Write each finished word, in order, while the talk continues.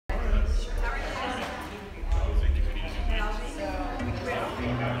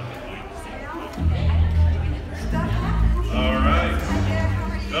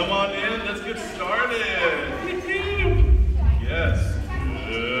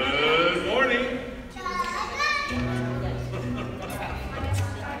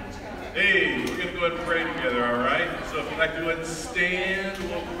go ahead and pray together, all right? So if you'd like to go ahead and stand,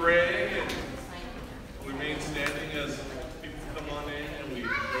 we'll pray and remain standing as people come on in and we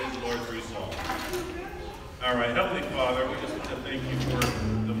praise the Lord through song. All right, Heavenly Father, we just want to thank you for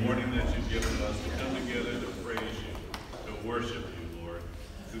the morning that you've given us to come together to praise you, to worship you, Lord,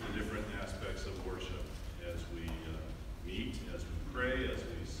 through the different aspects of worship as we meet, as we pray, as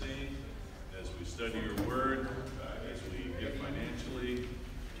we sing, as we study your word, as we give financially,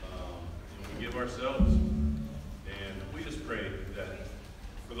 and we give ourselves. And we just pray that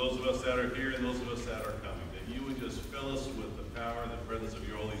for those of us that are here and those of us that are coming, that you would just fill us with the power and the presence of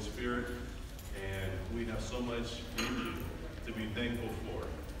your Holy Spirit. And we have so much in you to be thankful for.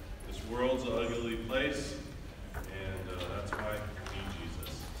 This world's an ugly place, and that's why we need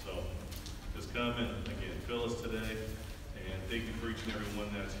Jesus. So just come and, again, fill us today. And thank you for each and every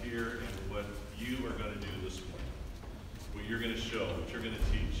one that's here and what you are going to do this morning, what you're going to show, what you're going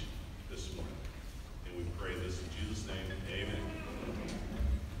to teach this morning. And we pray this in Jesus' name. Amen.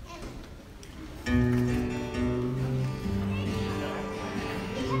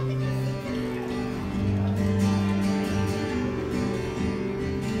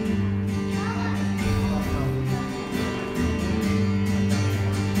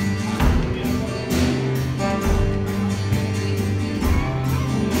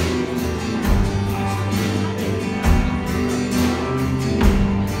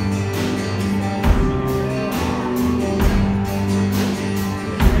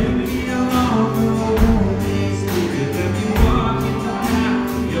 Along the way.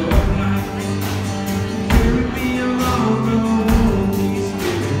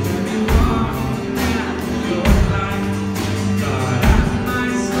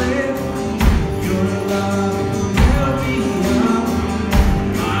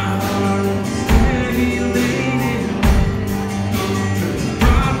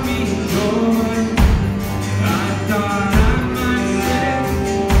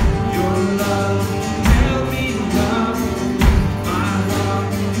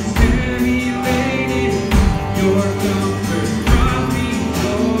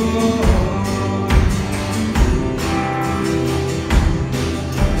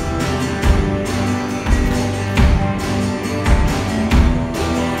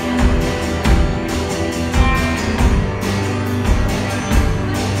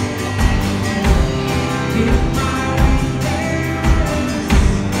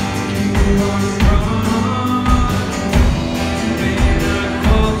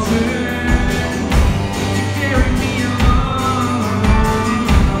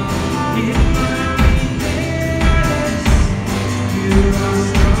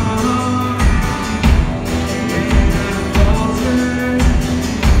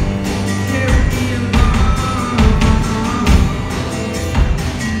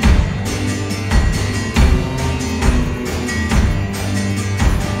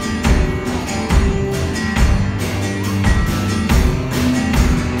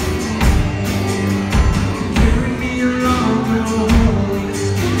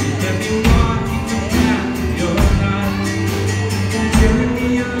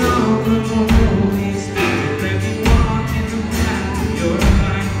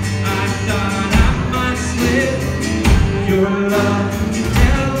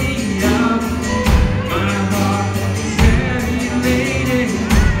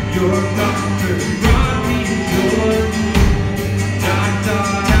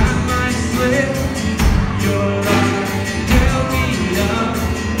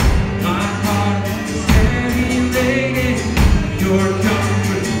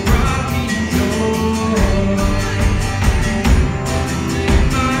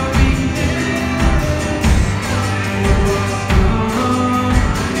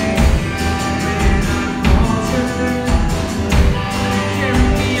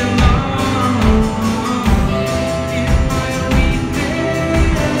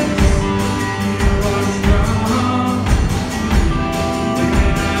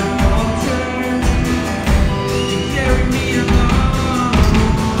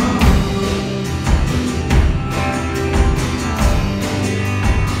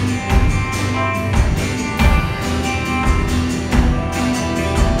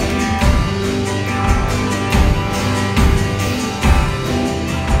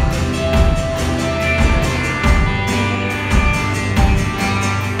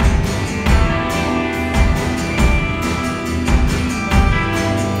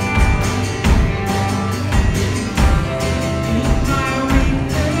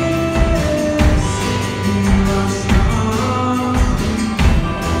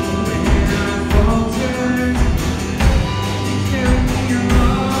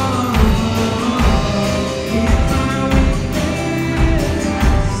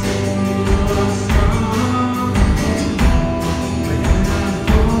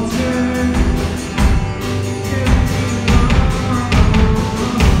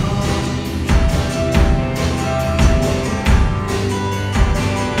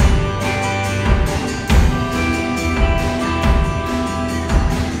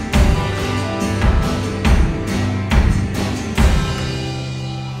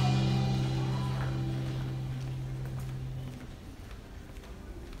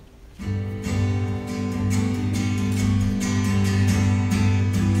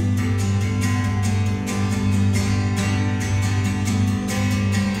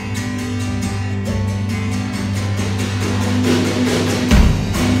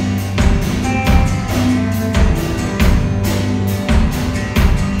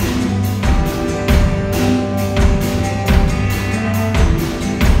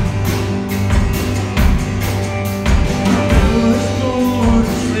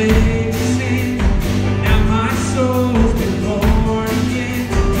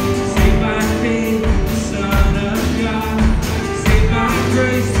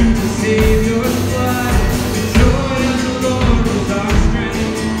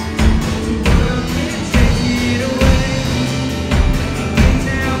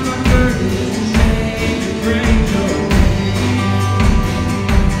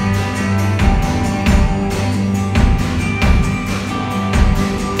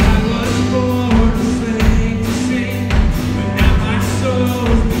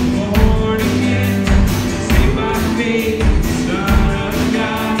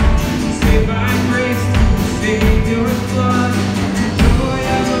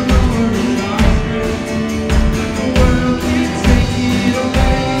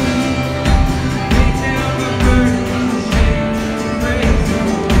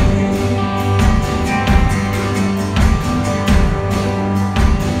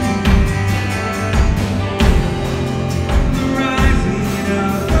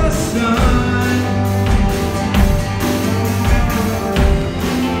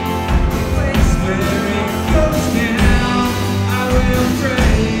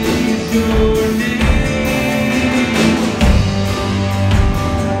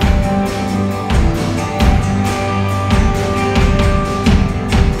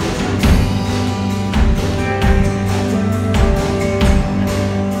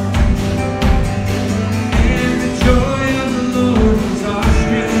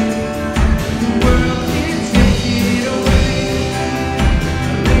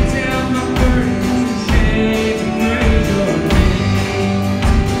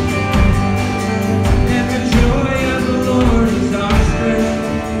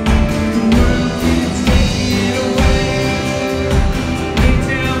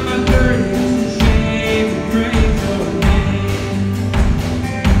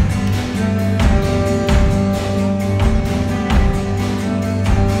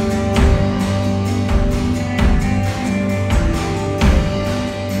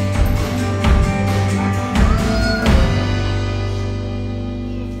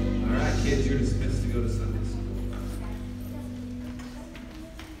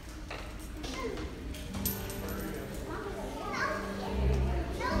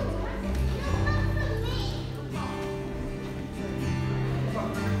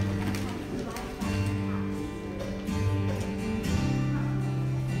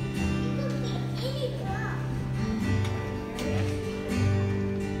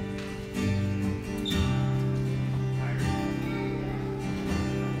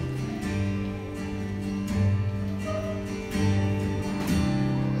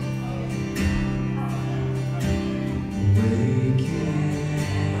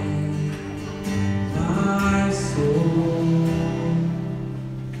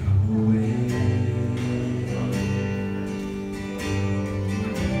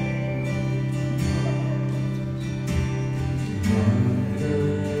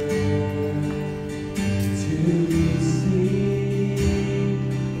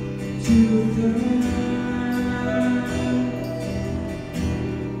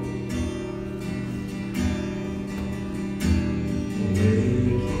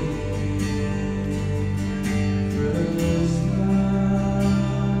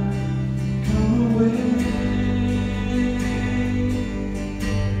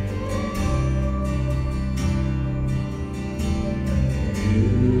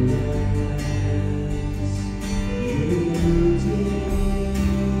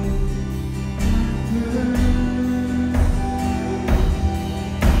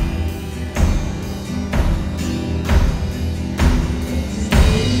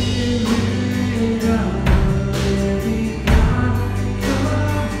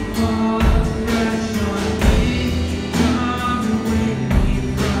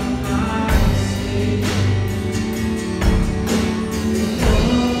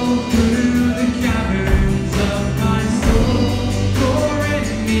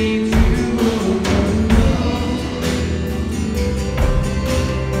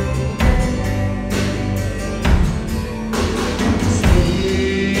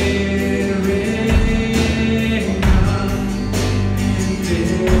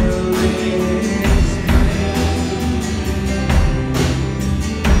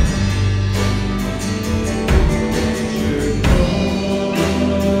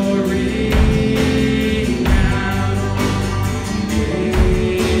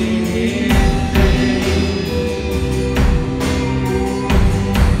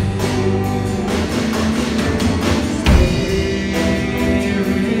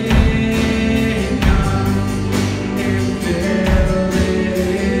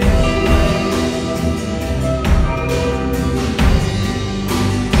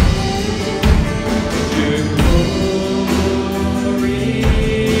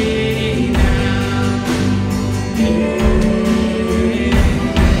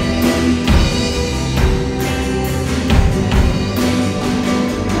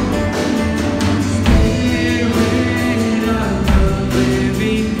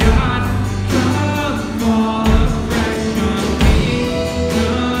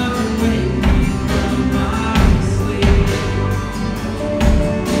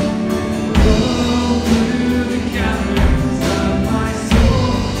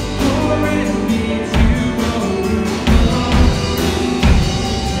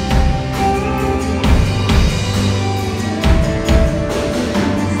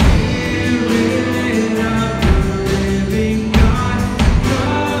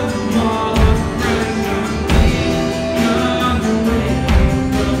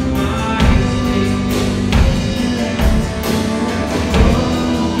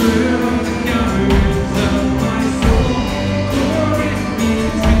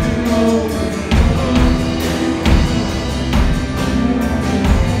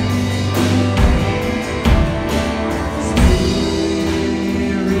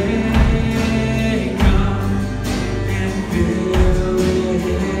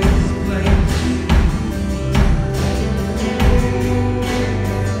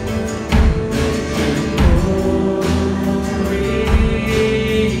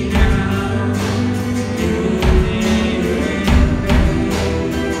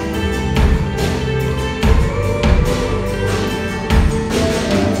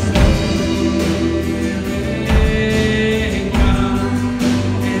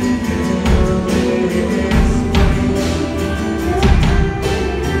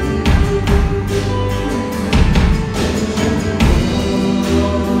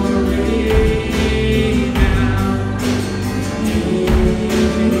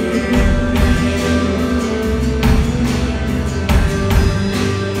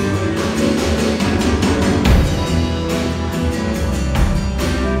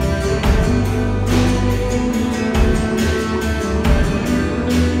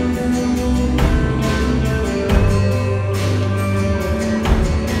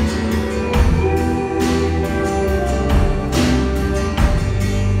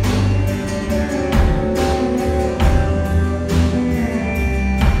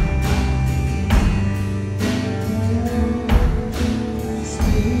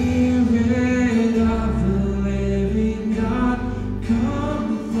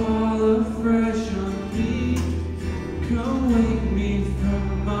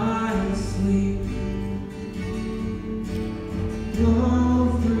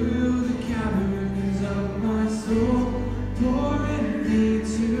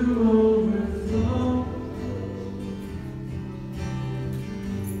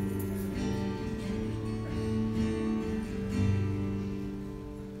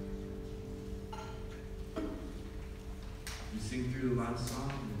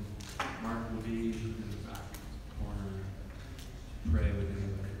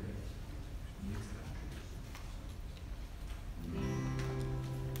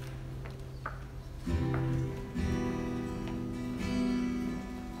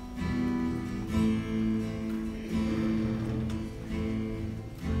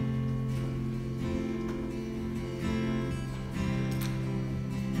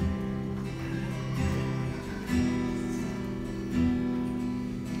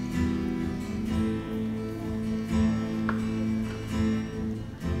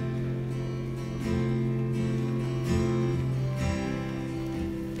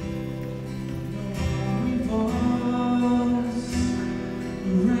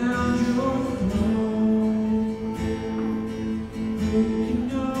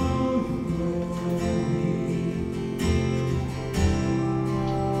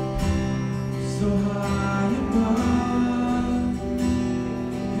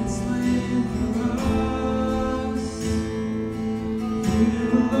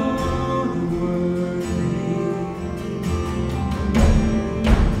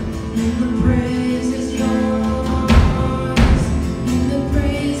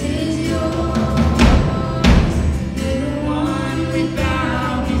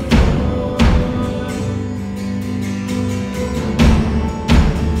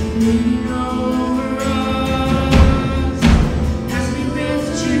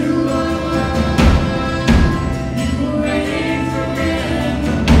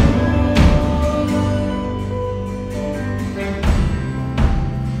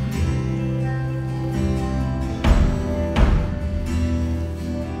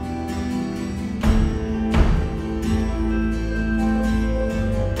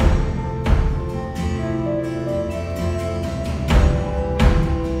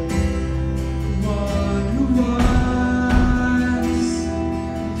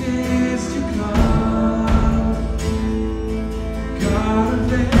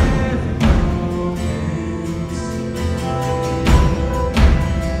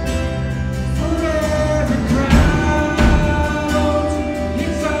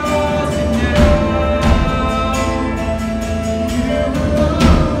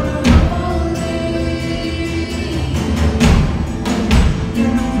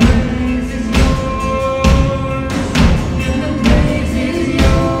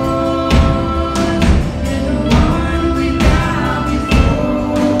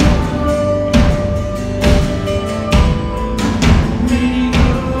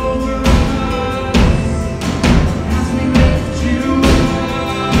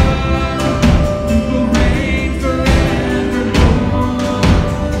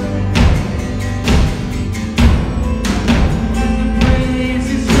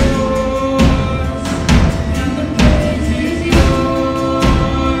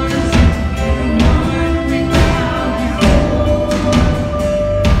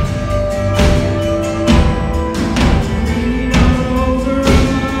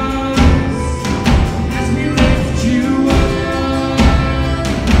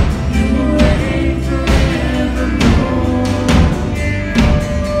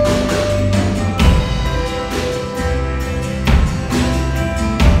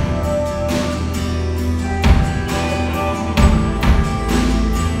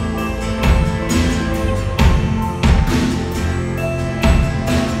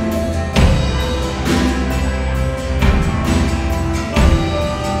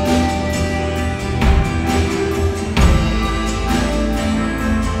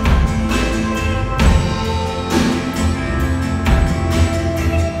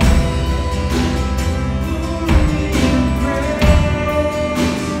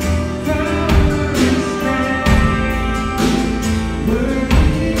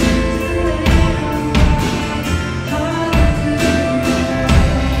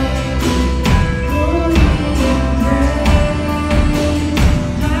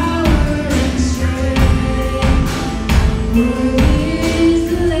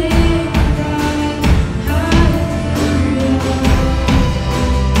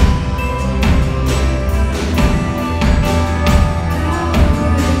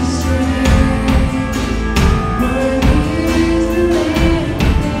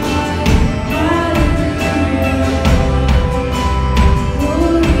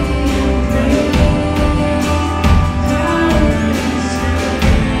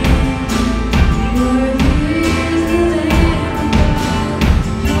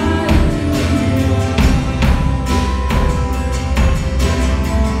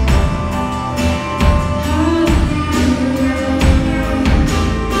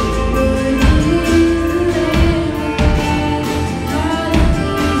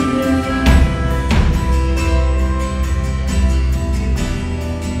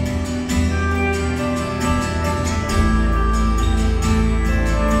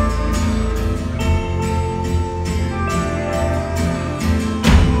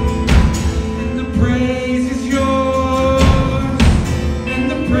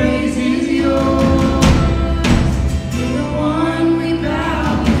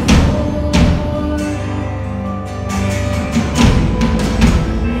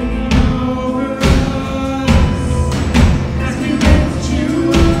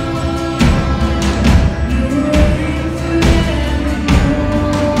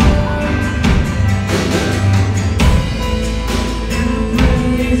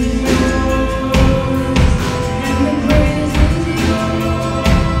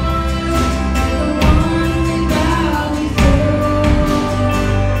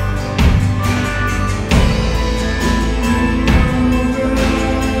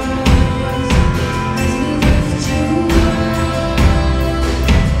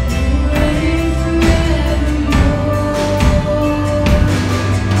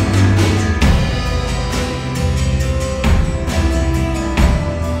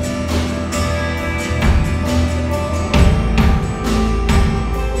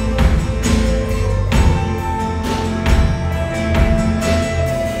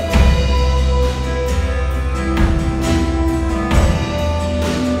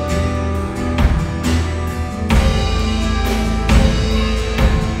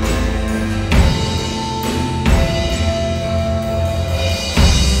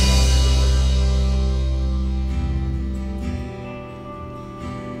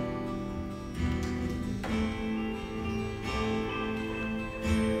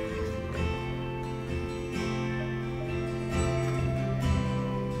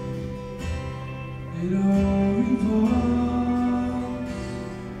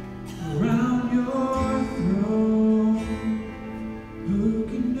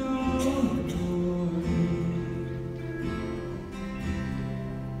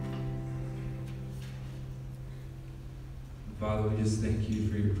 just thank you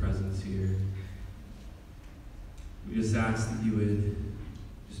for your presence here. We just ask that you would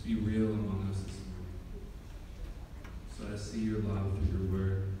just be real among us this morning. So I see your love through your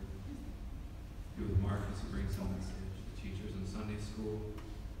word. Be with Mark as he brings the message, the teachers in Sunday school,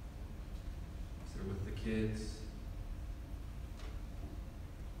 as they're with the kids.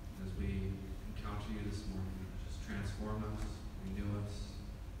 As we encounter you this morning, just transform us, renew us,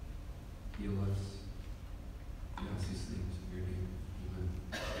 heal us. We ask these things in your name.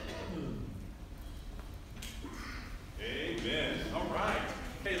 Amen. Amen. All right.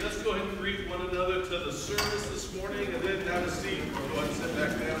 Hey, let's go ahead and greet one another to the service this morning, and then have a seat. Go ahead and sit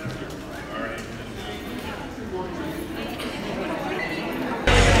back down. All right.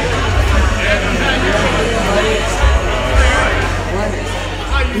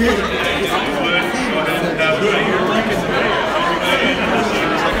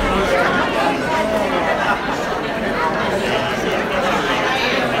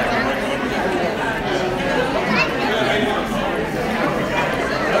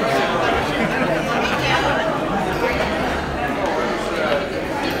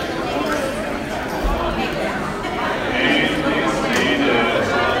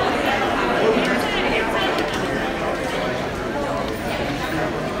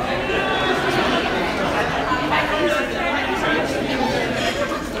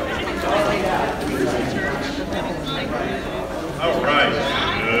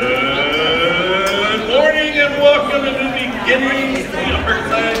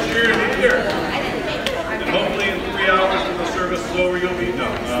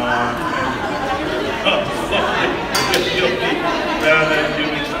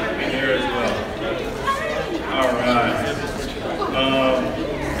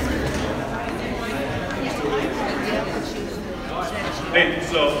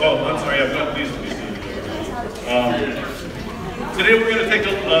 Today we're going to take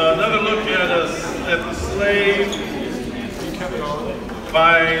another look at the slave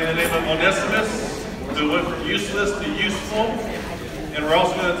by the name of Onesimus, who went from useless to useful. And we're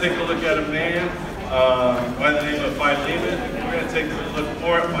also going to take a look at a man by the name of Philemon. We're going to take a look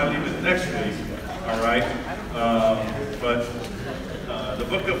more at Philemon next week. All right. But the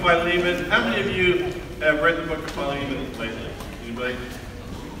book of Philemon, how many of you have read the book of Philemon lately? Anybody?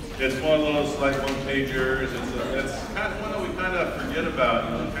 It's one of those like one-pagers. It's kind of one that we kind of forget about,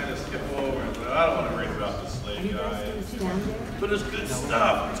 kind of skip over. I don't want to read about the slave guy. But it's good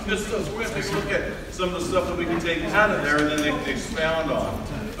stuff. It's good stuff. So we're going to take a look at some of the stuff that we can take out of there and then expound on.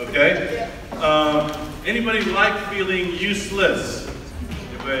 Okay? Anybody like feeling useless?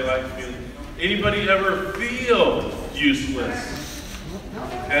 Anybody like feeling? Anybody ever feel useless?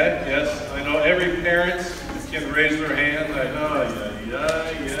 Okay? Yes. I know every parent can raise their hand. Like, oh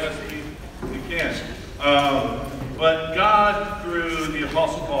yeah, yes, we can. But God, through the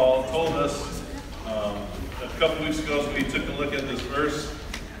Apostle Paul, told us a couple weeks ago, as we took a look at this verse,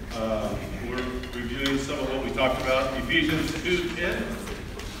 we're reviewing some of what we talked about. Ephesians 2:10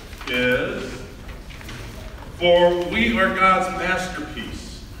 is, "For we are God's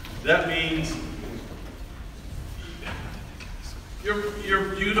masterpiece." That means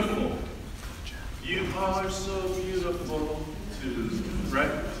you're beautiful. You are so beautiful too,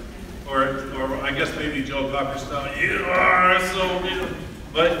 right? Or I guess maybe Joe Cocker style. You are so beautiful,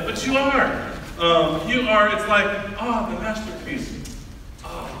 but you are. You are. It's like the masterpiece.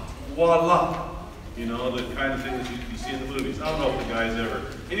 Voila. You know, the kind of thing that you see in the movies. I don't know if the guys ever.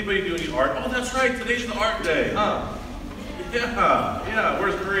 Anybody do any art? Oh, that's right. Today's the art day, huh? Yeah.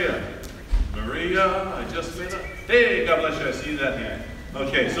 Where's Maria? Maria, I just made up. Hey, God bless you. I see that hand.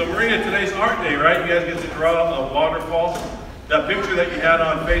 Okay, so Maria, today's art day, right? You guys get to draw a waterfall. That picture that you had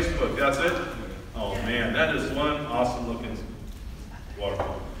on Facebook, that's it? Oh man, that is one awesome looking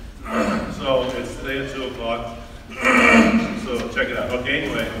waterfall. So it's today at 2 o'clock. So check it out. Okay,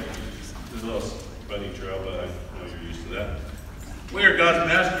 anyway, there's a little bunny trail, but I know you're used to that. We are God's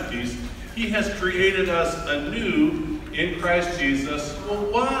masterpiece. He has created us anew in Christ Jesus. Well,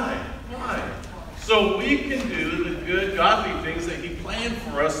 why? Why? So we can do the good, godly things that He planned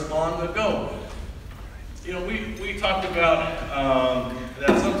for us long ago. You know, we talked about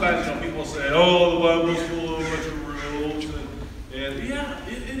that sometimes people say, oh, the Bible's full of a bunch of rules. And yeah,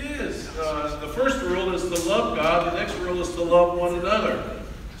 it is. The first rule is to love God. The next rule is to love one another.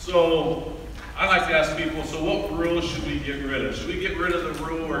 So I like to ask people, so what rules should we get rid of? Should we get rid of the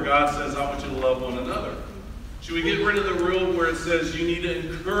rule where God says, I want you to love one another? Should we get rid of the rule where it says you need to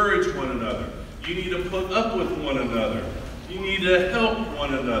encourage one another? You need to put up with one another. You need to help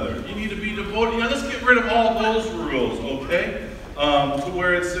one another. You need to be devoted. Yeah, let's get rid of all those rules, okay? To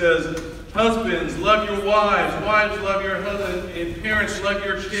where it says Husbands, love your wives. Wives, love your husband. And parents, love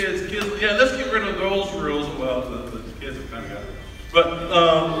your kids. Kids, yeah, let's get rid of those rules. Well, the kids have kind of got it. But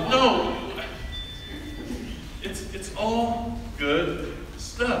no, it's all good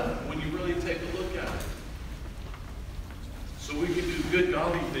stuff when you really take a look at it. So we can do good,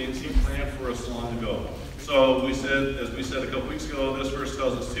 godly things He planned for us long ago. So we said, as we said a couple weeks ago, this verse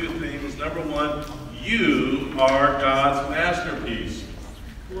tells us two things. Number one, you are God's masterpiece.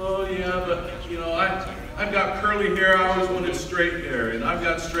 Well, yeah, but you know, I've got curly hair. I always wanted straight hair, and I've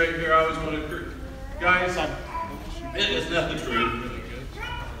got straight hair. I always wanted curly. Guys, is that the truth?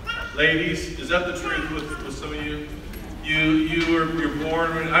 Ladies, is that the truth with some of you? You're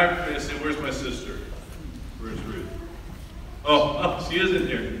born. I say, where's my sister? Where's Ruth? Oh, she is in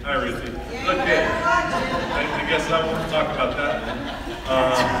here. Hi, Ruthie. Okay. I guess I won't talk about that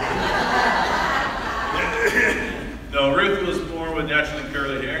then. No, Ruth was born with naturally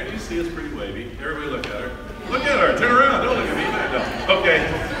curly hair, and you see it's pretty wavy. Everybody look at her. Look at her. Turn around. Don't look at me. No. Okay.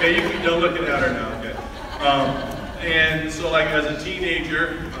 Okay, you can don't look at her now. Okay. And so, like, as a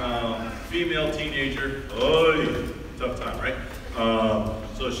teenager, female teenager, tough time, right?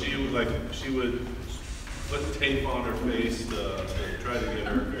 So she would put tape on her face to try to get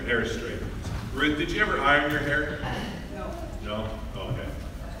her hair straight. Ruth, did you ever iron your hair? No. No? Okay.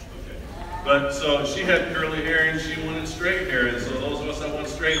 But so she had curly hair and she wanted straight hair. And so those of us that want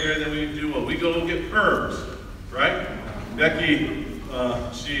straight hair, then we do what? We go get perms, right? Becky,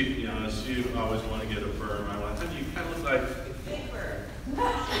 she always wanted to get a perm. I want to tell you, you kind of look like Paper.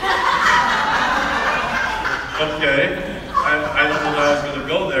 Okay, I don't know that I was going to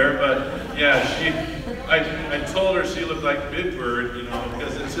go there, but yeah, I told her she looked like Big Bird, you know,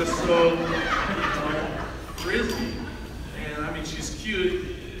 because it's just so frizzy. And I mean, she's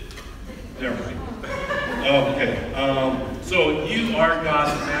cute. Never mind. Okay, so you are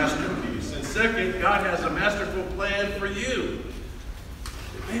God's masterpiece. And second, God has a masterful plan for you.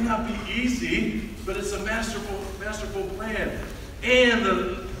 It may not be easy, but it's a masterful plan. And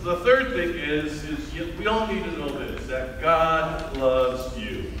the third thing is we all need to know this, that God loves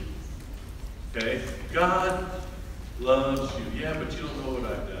you. Okay? God loves you. Yeah, but you don't know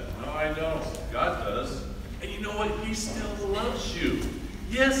what I've done. No, I don't. God does. And you know what? He still loves you.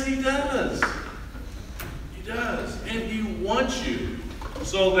 Yes, He does. He does. And He wants you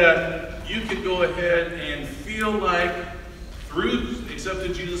so that you can go ahead and feel like, through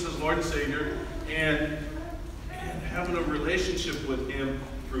accepting Jesus as Lord and Savior, and having a relationship with Him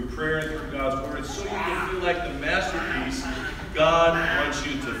through prayer and through God's Word, so you can feel like the masterpiece God wants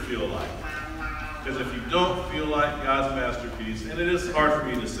you to feel like. Because if you don't feel like God's masterpiece, and it is hard for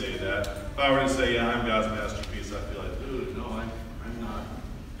me to say that. If I were to say, yeah, I'm God's masterpiece, I feel like, dude, no, I'm not.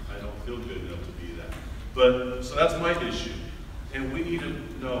 I don't feel good enough to be that. But, so that's my issue. And we need to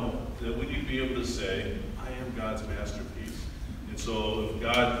know that we need to be able to say, I am God's masterpiece. And so if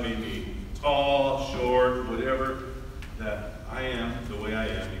God made me tall, short, whatever, that I am the way I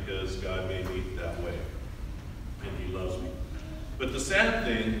am because God made me that way. And He loves me. But the sad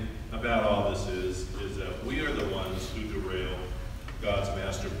thing about all this is that we are the ones who derail God's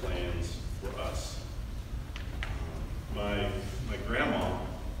master plans for us. My grandma,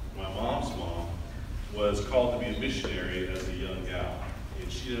 my mom's mom, was called to be a missionary as a young gal.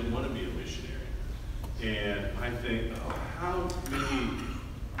 And she didn't want to be a missionary. And I think, how many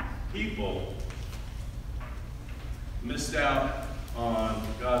people missed out on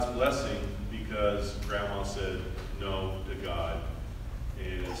God's blessing because grandma said no to God.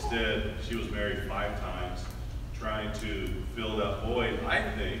 And instead, she was married 5 times, trying to fill that void, I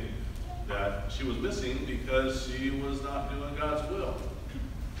think, that she was missing because she was not doing God's will.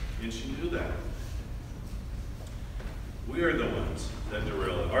 And she knew that. We are the ones that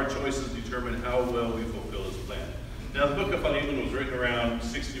derail it. Our choices determine how well we fulfill His plan. Now, the book of Philemon was written around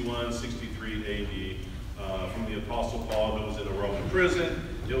 61, 63 A.D. From the Apostle Paul, that was in a Roman prison.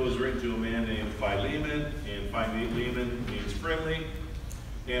 It was written to a man named Philemon, and Philemon means friendly.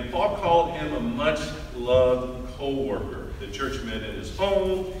 And Paul called him a much-loved co-worker. The church met in his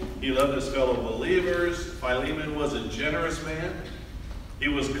home. He loved his fellow believers. Philemon was a generous man. He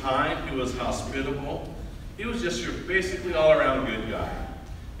was kind. He was hospitable. He was just your basically all-around good guy.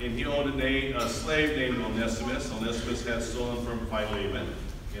 And he owned a slave named Onesimus. Onesimus had stolen from Philemon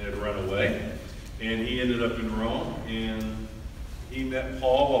and had run away. And he ended up in Rome. And he met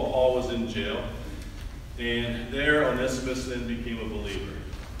Paul while Paul was in jail. And there Onesimus then became a believer.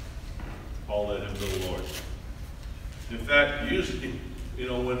 Paul led him to the Lord. In fact, usually,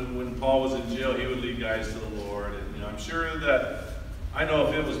 when Paul was in jail, he would lead guys to the Lord. And I'm sure that, I know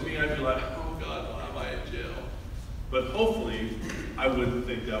if it was me, I'd be like, oh God, why am I in jail? But hopefully, I wouldn't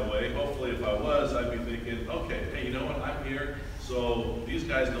think that way. Hopefully, if I was, I'd be thinking, okay, hey, you know what, I'm here, so these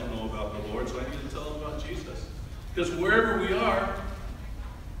guys don't know about the Lord, so I need to tell them about Jesus. Because wherever we are,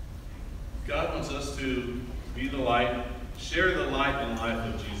 God wants us to be the light, share the light and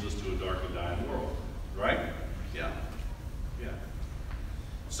life of Jesus to a dark and dying world. Right? Yeah. Yeah.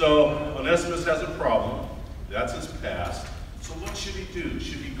 So, Onesimus has a problem. That's his past. So what should he do?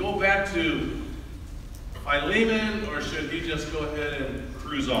 Should he go back to Philemon, or should he just go ahead and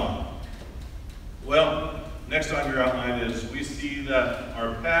cruise on? Well, next on your outline is we see that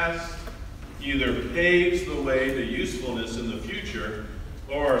our past either paves the way to usefulness in the future,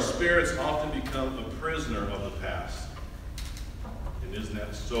 or our spirits often become a prisoner of the past. And isn't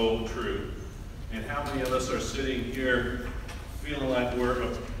that so true? And how many of us are sitting here feeling like we're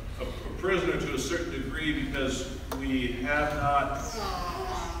a prisoner to a certain degree because we have not,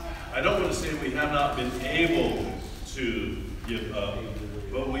 I don't want to say we have not been able to give up,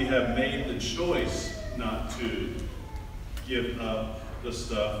 but we have made the choice not to give up the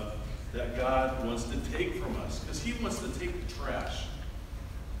stuff that God wants to take from us, because he wants to take the trash.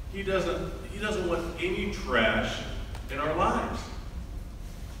 He doesn't want any trash in our lives.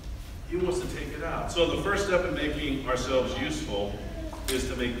 He wants to take it out. So the first step in making ourselves useful is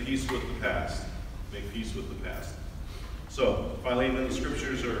to make peace with the past. Make peace with the past. So, Philemon, the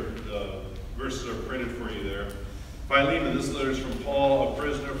scriptures are, the verses are printed for you there. Philemon, this letter is from Paul, a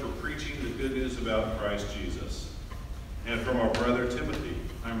prisoner for preaching the good news about Christ Jesus. And from our brother Timothy,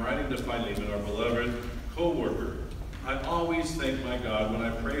 I'm writing to Philemon, our beloved co-worker. I always thank my God when I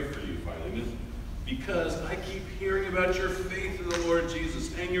pray for you, Philemon, because I keep hearing about your faith in the Lord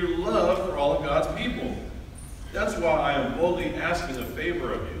Jesus and your love for all of God's people. That's why I am boldly asking a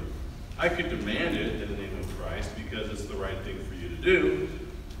favor of you. I could demand it in the name of Christ because it's the right thing for you to do,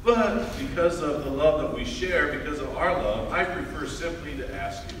 but because of the love that we share, because of our love, I prefer simply to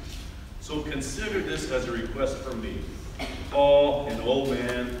ask you. So consider this as a request from me, Paul, an old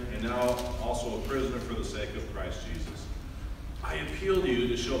man, and now also a prisoner for the sake of Christ Jesus. I appeal to you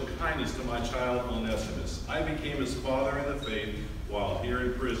to show kindness to my child Onesimus. I became his father in the faith while here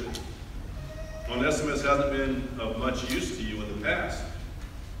in prison. Onesimus hasn't been of much use to you in the past,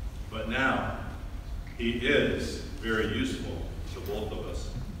 but now he is very useful to both of us.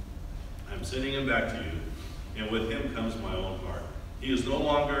 I'm sending him back to you, and with him comes my own heart. He is no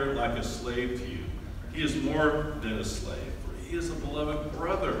longer like a slave to you. He is more than a slave, for he is a beloved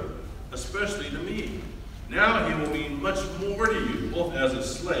brother, especially to me. Now he will mean much more to you, both as a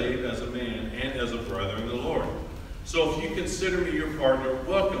slave, as a man, and as a brother in the Lord. So if you consider me your partner,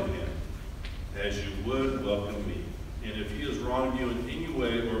 welcome him, as you would welcome me. And if he has wronged you in any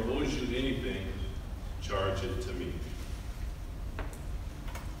way or owes you anything, charge it to me.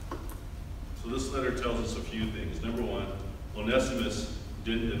 So this letter tells us a few things. Number one, Onesimus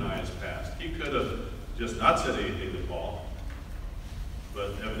didn't deny his past. He could have just not said anything to Paul,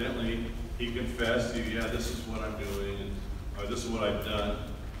 but evidently he confessed, yeah, this is what I'm doing, or this is what I've done.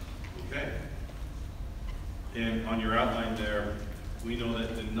 Okay. And on your outline there, we know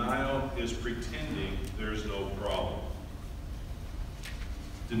that denial is pretending there's no problem.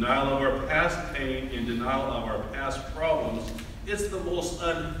 Denial of our past pain and denial of our past problems is the most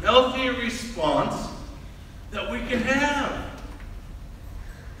unhealthy response that we can have.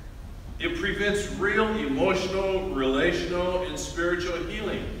 It prevents real emotional, relational, and spiritual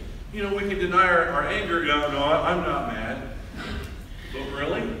healing. You know, we can deny our anger. No, I'm not mad. But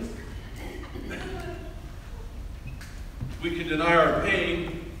really? We can deny our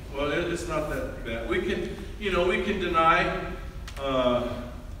pain. Well, it's not that bad. We can deny,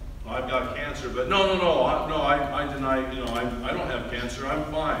 I've got cancer, but no, I deny, I don't have cancer. I'm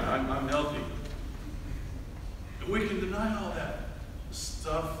fine. I'm healthy. And we can deny all that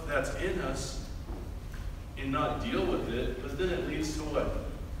stuff that's in us and not deal with it, but then it leads to what?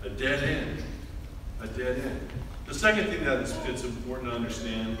 A dead end. A dead end. The second thing that it's important to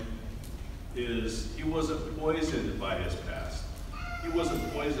understand is he wasn't poisoned by his past. He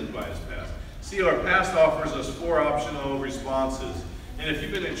wasn't poisoned by his past. See, our past offers us 4 optional responses. And if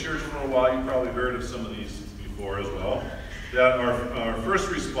you've been in church for a while, you've probably heard of some of these before as well. That our first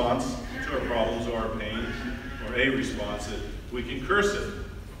response to our problems or our pain, or a response, that we can curse it.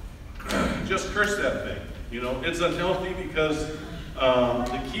 Just curse that thing. You know, it's unhealthy because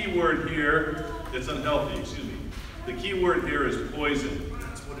the key word here, it's unhealthy, excuse me. The key word here is poison.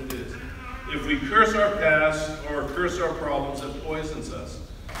 That's what it is. If we curse our past or curse our problems, it poisons us.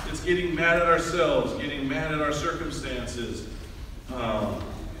 It's getting mad at ourselves, getting mad at our circumstances.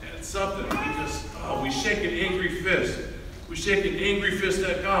 It's something. We shake an angry fist. We shake an angry fist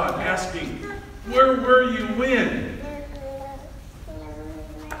at God, asking, where were you when?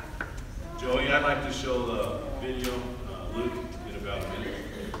 Joey, I'd like to show the video, Luke, in about a minute.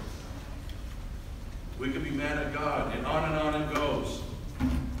 We could be mad at God, and on it goes.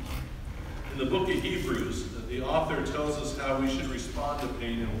 In the book of Hebrews, the author tells us how we should respond to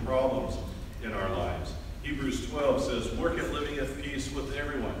pain and problems in our lives. Hebrews 12 says, work at living at peace with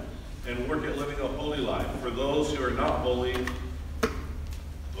everyone, and work at living a holy life. For those who are not holy,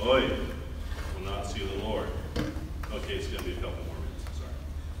 will not see the Lord. Okay, it's going to be a couple more minutes,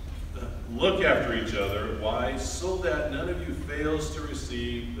 sorry. Look after each other. Why? So that none of you fails to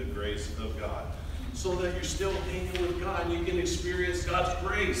receive the grace of God. So that you're still hanging with God and you can experience God's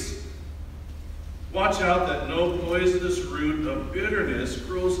grace. Watch out that no poisonous root of bitterness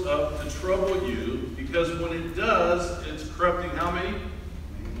grows up to trouble you, because when it does, it's corrupting how many?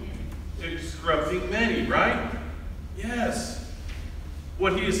 It's corrupting many, right? Yes.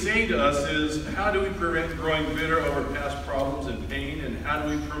 What he is saying to us is, how do we prevent growing bitter over past problems and pain, and how do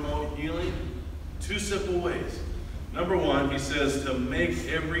we promote healing? Two simple ways. Number one, he says to make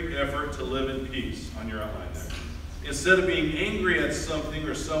every effort to live in peace, on your outline there. Instead of being angry at something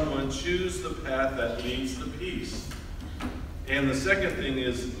or someone, choose the path that leads to peace. And the second thing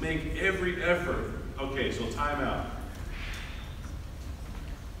is make every effort. Okay, so time out.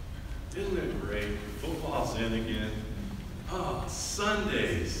 Isn't it great? Football's in again. Oh,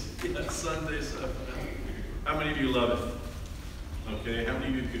 Sundays. Yeah, Sundays. How many of you love it? Okay, how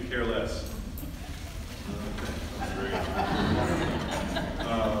many of you could care less? Okay, that's very good.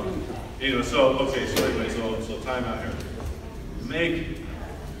 So anyway, so time out here. Make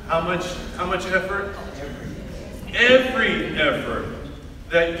how much effort? Every effort,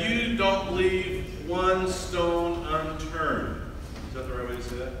 that you don't leave one stone unturned. Is that the right way to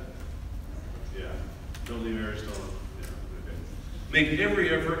say that? Yeah. Don't leave every stone. Yeah. Okay. Make every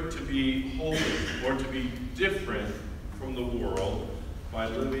effort to be holy, or to be different from the world, by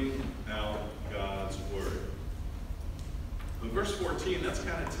living out God's word. But verse 14, that's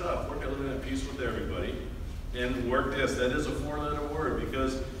kind of tough. Work at living at peace with everybody. And work this. That is a four-letter word,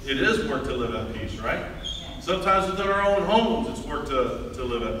 because it is work to live at peace, right? Sometimes within our own homes, it's work to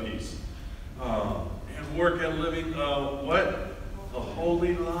live at peace. And work at living what? A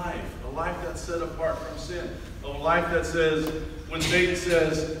holy life. A life that's set apart from sin. A life that says, when Satan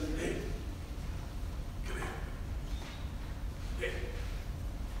says, hey, come here. Hey,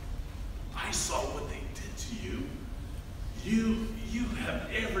 I saw what they did to you. You have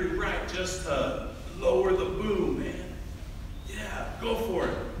every right just to lower the boom, man. Yeah, go for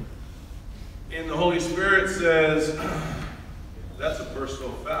it. And the Holy Spirit says, that's a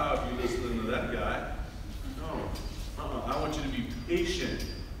personal foul if you listen to that guy. No, I want you to be patient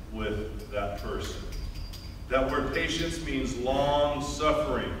with that person. That word patience means long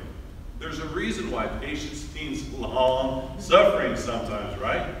suffering. There's a reason why patience means long suffering sometimes,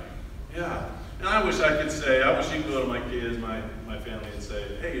 right? Yeah. And I wish I could say, I wish you could go to my kids, my family, and say,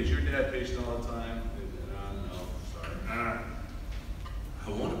 hey, is your dad patient all the time? No, sorry. I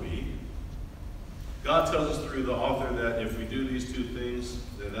want to be. God tells us through the author that if we do these two things,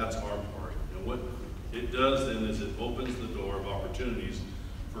 then that's our part. And what it does then is it opens the door of opportunities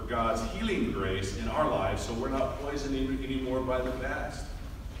for God's healing grace in our lives, so we're not poisoned anymore by the past.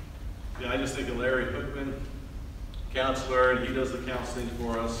 I just think of Larry Hookman, counselor, and he does the counseling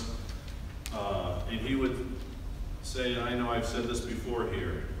for us. And he would say, I know I've said this before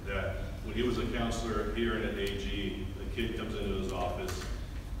here, that when he was a counselor here at AG, the kid comes into his office,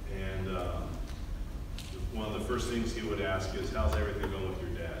 and one of the first things he would ask is, how's everything going with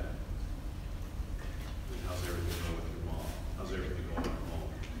your dad? And how's everything going with your mom? How's everything going at home?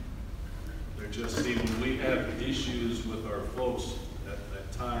 They're just, see, when we have issues with our folks,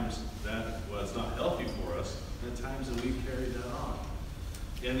 at times it's not healthy for us, and at times that we carry that on.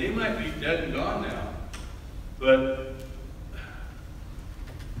 And they might be dead and gone now, but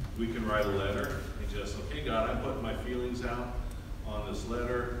we can write a letter and just, okay, God, I put my feelings out on this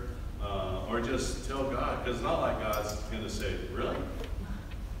letter, or just tell God, because it's not like God's going to say, really?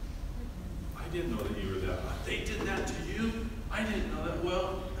 I didn't know that you were that. They did that to you? I didn't know that.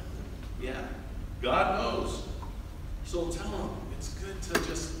 Well, yeah, God knows. So tell him, it's good to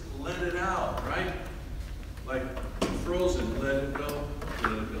just let it out, right? Like Frozen, let it go.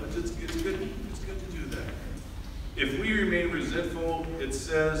 Let it go. It's good to do that. If we remain resentful, it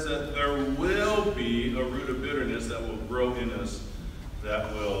says that there will be a root of bitterness that will grow in us,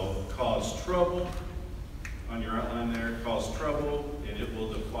 that will cause trouble. On your outline there, cause trouble, and it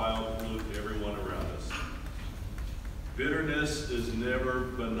will defile everyone around us. Bitterness is never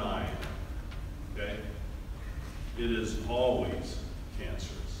benign, okay? It is always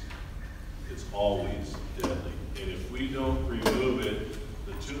cancerous. It's always deadly. And if we don't remove it,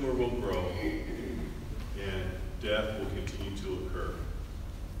 the tumor will grow and death will continue to occur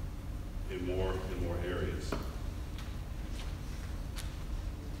in more and more areas.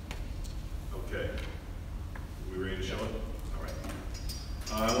 Okay. Are we ready to show it? All right.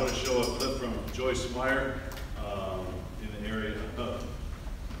 I want to show a clip from Joyce Meyer in the area of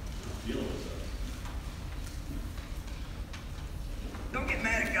dealing with that. Don't get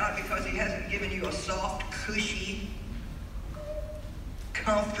mad at God because he hasn't given you a soft, cushy,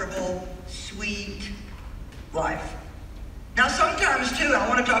 comfortable, sweet life. Now sometimes too, I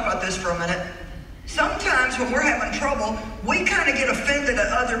want to talk about this for a minute. Sometimes when we're having trouble, we kind of get offended at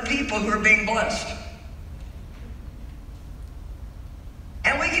other people who are being blessed.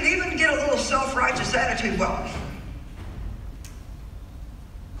 And we can even get a little self-righteous attitude. Well,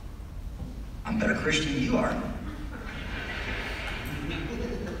 I'm a better Christian than you are.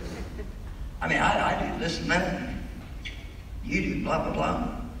 I mean, I do this and that. You do blah, blah,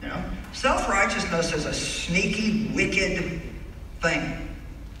 blah. You know? Self-righteousness is a sneaky, wicked thing.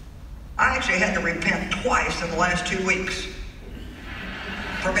 I actually had to repent twice in the last 2 weeks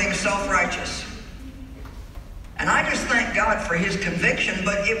for being self-righteous. And I just thank God for his conviction,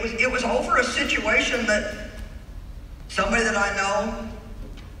 but it was over a situation that somebody that I know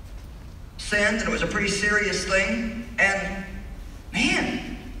sinned, and it was a pretty serious thing. And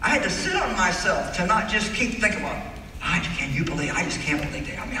man, I had to sit on myself to not just keep thinking, well, I just can't believe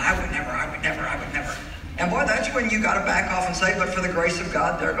that. I mean, I would never. And boy, that's when you got to back off and say, but for the grace of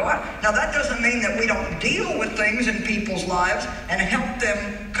God, there go I. Now, that doesn't mean that we don't deal with things in people's lives and help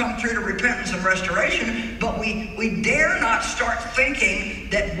them come through to repentance and restoration, but we dare not start thinking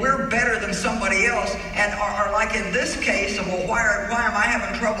that we're better than somebody else and are like in this case, of, well, why am I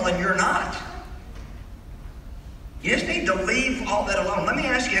having trouble and you're not? You just need to leave all that alone. Let me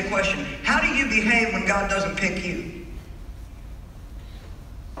ask you a question. How do you behave when God doesn't pick you?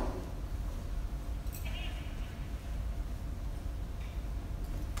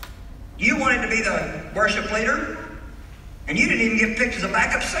 You wanted to be the worship leader, and you didn't even get picked as a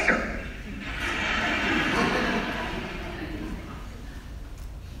backup singer.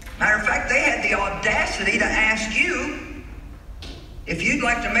 Matter of fact, they had the audacity to ask you if you'd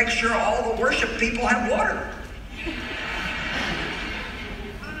like to make sure all the worship people have water.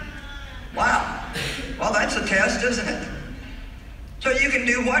 Wow. Well, that's a test, isn't it? So you can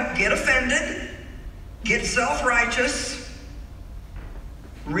do what? Get offended, get self-righteous,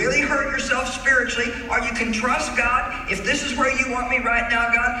 really hurt yourself spiritually, or you can trust God. If this is where you want me right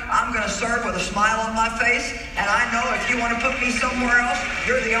now, God, I'm going to serve with a smile on my face, and I know if you want to put me somewhere else,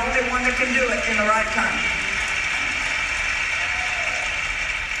 you're the only one that can do it in the right time.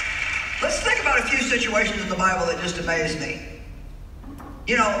 Let's think about a few situations in the Bible that just amaze me.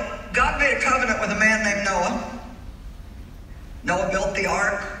 You know, God made a covenant with a man named Noah. Noah built the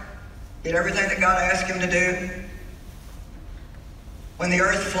ark, did everything that God asked him to do. When the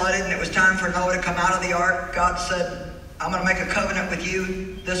earth flooded and it was time for Noah to come out of the ark, God said, I'm going to make a covenant with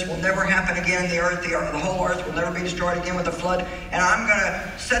you. This will never happen again. The whole earth will never be destroyed again with a flood. And I'm going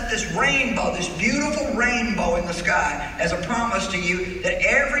to set this rainbow, this beautiful rainbow in the sky as a promise to you that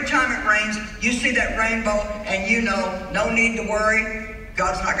every time it rains, you see that rainbow and you know, no need to worry.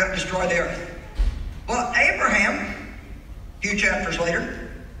 God's not going to destroy the earth. Well, Abraham, a few chapters later,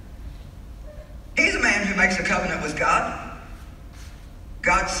 he's a man who makes a covenant with God.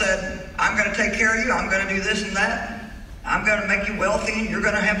 God said, I'm going to take care of you. I'm going to do this and that. I'm going to make you wealthy. And you're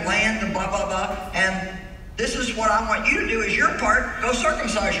going to have land and blah, blah, blah. And this is what I want you to do is your part. Go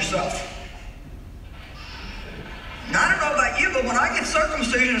circumcise yourself. Now, I don't know about you, but when I get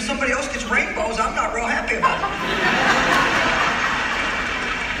circumcision and somebody else gets rainbows, I'm not real happy about it.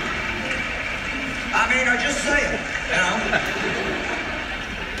 I mean, I just say it, you know.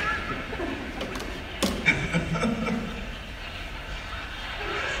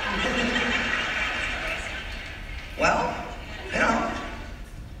 Well, you know,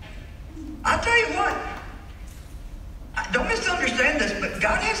 I'll tell you what. Don't misunderstand this, but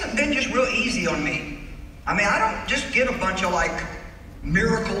God hasn't been just real easy on me. I mean, I don't just get a bunch of like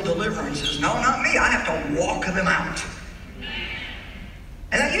miracle deliverances. No, not me. I have to walk them out.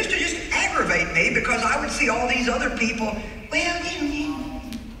 And that used to just aggravate me because I would see all these other people, well,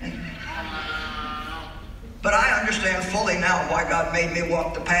 but I understand fully now why God made me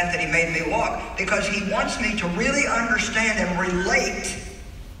walk the path that he made me walk, because he wants me to really understand and relate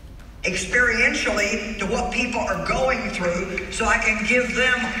experientially to what people are going through so I can give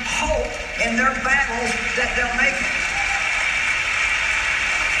them hope in their battles that they'll make it.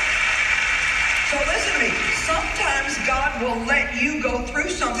 So listen to me. Sometimes God will let you go through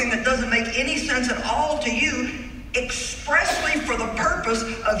something that doesn't make any sense at all to you expressly for the purpose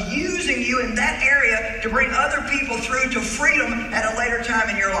of using you in that area to bring other people through to freedom at a later time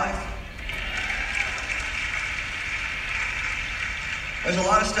in your life. There's a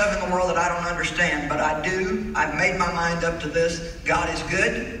lot of stuff in the world that I don't understand, but I do. I've made my mind up to this. God is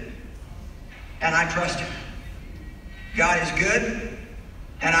good, and I trust Him. God is good,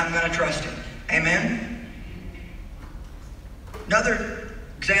 and I'm going to trust Him. Amen? Another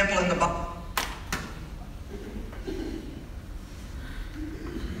example in the Bible.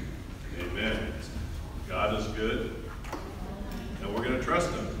 Amen. God is good, and we're going to trust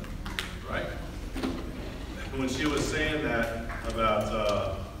Him, right? When she was saying that about,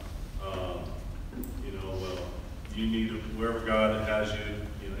 you need to, wherever God has you,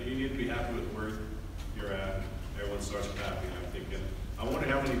 you need to be happy with where you're at. Everyone starts clapping. I'm thinking, I wonder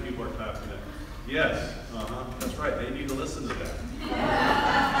how many people are clapping that. Yes, that's right. They need to listen to that.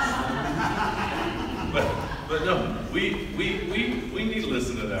 but no, we need to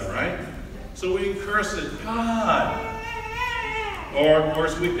listen to that, right? So we can curse it, God. Or, of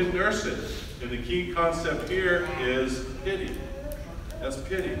course, we can nurse it. And the key concept here is pity. That's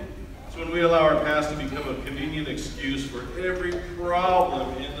pity. So when we allow our past to become a convenient excuse for every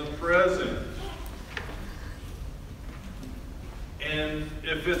problem in the present. And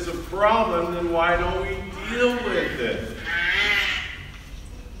if it's a problem, then why don't we deal with it?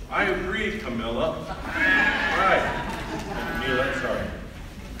 I agree, Camilla. Right. Camilla, sorry.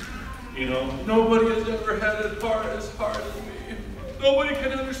 Nobody has ever had it as hard as me. Nobody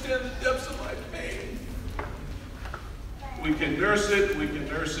can understand the depths of my pain. We can nurse it, we can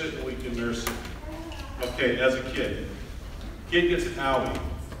nurse it, and we can nurse it. Okay, as a kid gets an owie.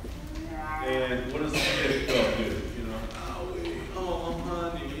 And what does the kid go do? Owie, oh,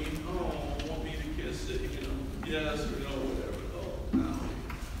 honey, oh, want me to kiss it, yes or no, whatever, oh, owie.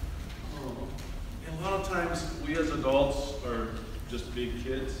 Oh. And a lot of times, we as adults are just big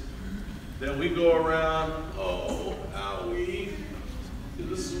kids. Then we go around, oh, owie.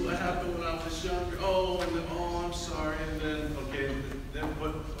 This is what happened when I was younger. Oh, and then, oh, I'm sorry. And then, okay,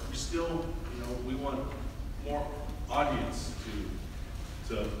 but we still, we want more audience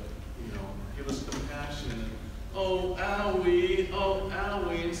to give us compassion. And, oh,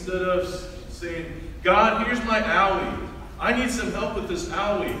 owie, instead of saying, God, here's my owie. I need some help with this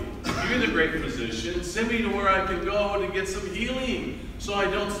owie. You're the great physician. Send me to where I can go to get some healing so I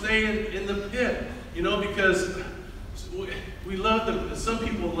don't stay in the pit. Because we love some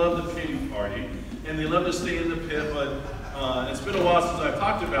people love the pity party, and they love to stay in the pit, but it's been a while since I've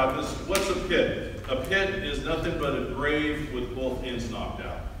talked about this. What's a pit? A pit is nothing but a grave with both ends knocked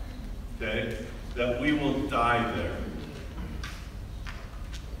out, okay? That we will die there.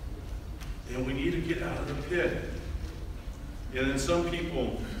 And we need to get out of the pit. And then some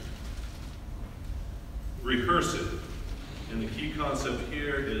people rehearse it, and the key concept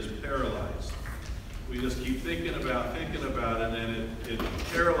here is paralyzed. We just keep thinking about it, and then it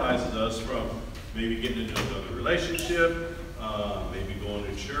paralyzes us from maybe getting into another relationship, maybe going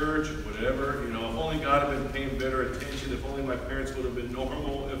to church, whatever. If only God had been paying better attention, if only my parents would have been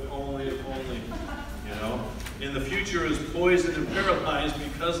normal, if only. And the future is poisoned and paralyzed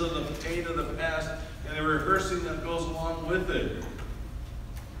because of the pain of the past and the rehearsing that goes along with it.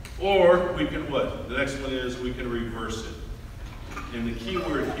 Or we can what? The next one is we can reverse it. And the key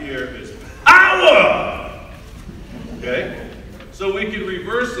word here is power! Okay? So we can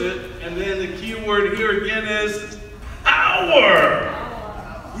reverse it, and then the key word here again is power!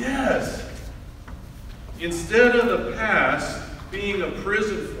 Yes. Instead of the past being a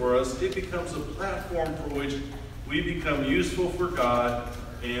prison for us, it becomes a platform for which we become useful for God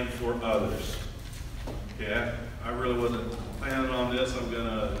and for others. Okay? I really wasn't planning on this. I'm going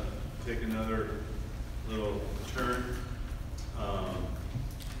to take another little turn.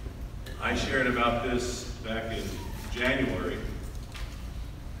 I shared about this back in January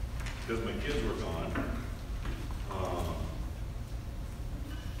because my kids were gone.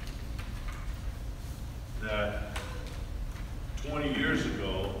 That 20 years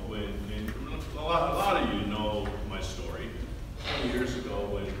ago, and a lot of you know my story. 20 years ago,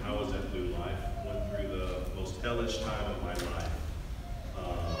 when I was at Blue Life, went through the most hellish time of my life.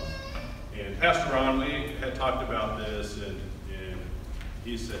 And Pastor Ron, we had talked about this, and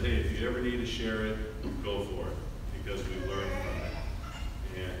he said, hey, if you ever need to share it, go for it, because we learned from it.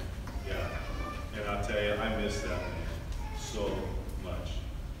 And yeah, and I'll tell you, I miss that man so much.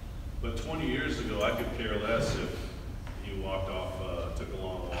 But 20 years ago, I could care less if he walked off, took a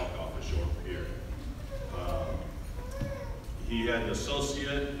long walk off a short pier. He had an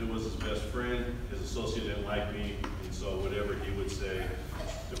associate who was his best friend. His associate didn't like me, and so whatever he would say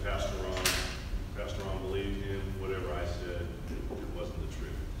to Pastor Ron believed him.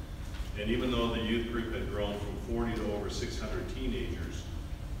 And even though the youth group had grown from 40 to over 600 teenagers,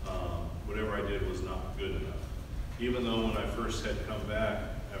 whatever I did was not good enough. Even though when I first had come back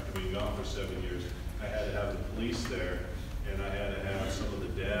after being gone for 7 years, I had to have the police there, and I had to have some of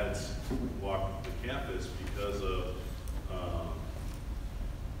the dads walk the campus because of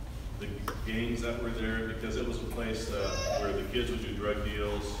the gangs that were there, because it was a place where the kids would do drug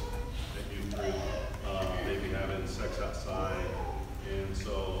deals at youth group. They'd be having sex outside, and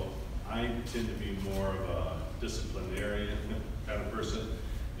so I tend to be more of a disciplinarian kind of person,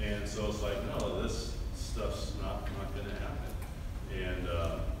 and so it's like, no, this stuff's not going to happen. And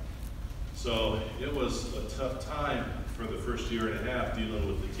so it was a tough time for the first year and a half dealing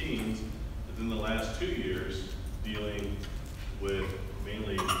with the teens, but then the last 2 years dealing with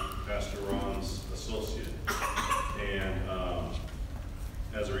mainly Pastor Ron's associate. And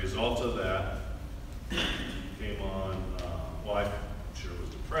as a result of that, came on, well, I'm sure it was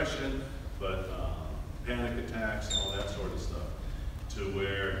depression, but panic attacks, all that sort of stuff, to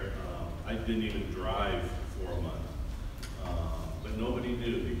where I didn't even drive for a month. But nobody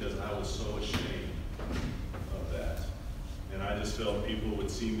knew because I was so ashamed of that. And I just felt people would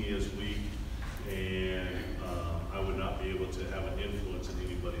see me as weak, and I would not be able to have an influence in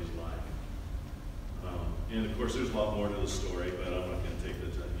anybody's life. And of course, there's a lot more to the story, but I'm not going to take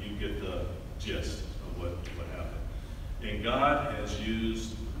the time. You get the gist of what happened. And God has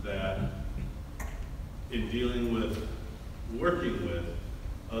used that in dealing with, working with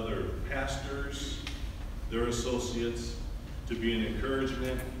other pastors, their associates, to be an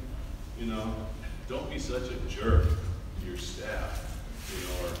encouragement. You know, don't be such a jerk to your staff, you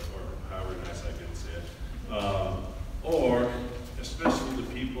know, or however nice I can say it. Or especially the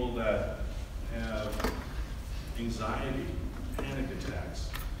people that have anxiety, panic attacks.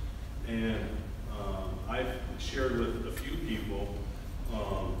 And I've shared with a few people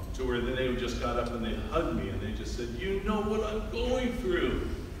to where then they just got up and they hugged me and they just said, you know what I'm going through.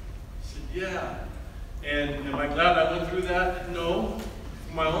 I said, yeah. And am I glad I went through that? No.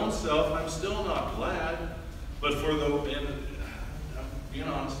 For my own self, I'm still not glad. But for the, and I'm being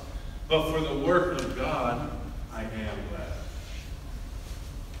honest, but for the work of God, I am glad.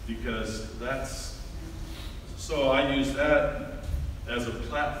 Because that's, so I use that as a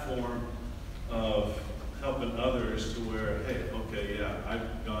platform of helping others to where, hey, okay, yeah,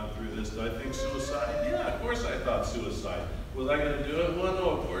 I've gone through this. Did I think suicide? Yeah, of course I thought suicide. Was I going to do it? Well, no,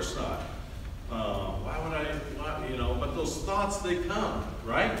 of course not. Why would I, you know, but those thoughts, they come,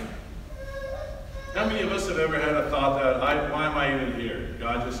 right? How many of us have ever had a thought that, why am I even here?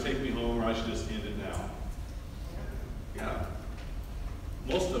 God, just take me home, or I should just end it now? Yeah.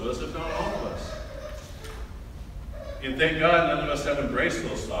 Most of us, if not all of us. And thank God none of us have embraced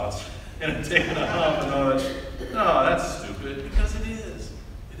those thoughts and taken a hump and all that. No, that's stupid. Because it is.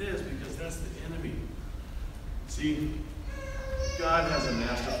 It is, because that's the enemy. See, God has a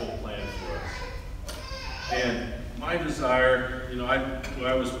masterful plan for us. And my desire, you know,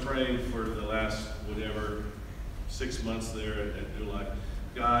 I was praying for the last, whatever, 6 months there at New Life.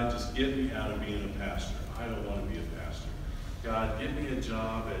 God, just get me out of being a pastor. I don't want to be a pastor. God, give me a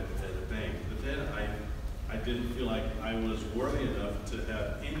job at a bank. But then I didn't feel like I was worthy enough to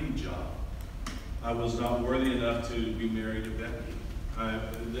have any job. I was not worthy enough to be married to Becky.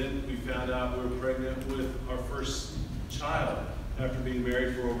 And then we found out we were pregnant with our first child after being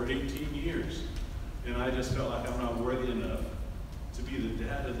married for over 18 years. And I just felt like I'm not worthy enough to be the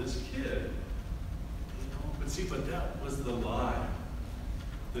dad of this kid. You know? But see, but that was the lie.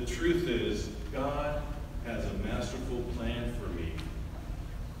 The truth is, God has a masterful plan for me.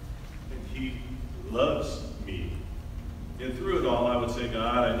 And He loves me. And through it all, I would say,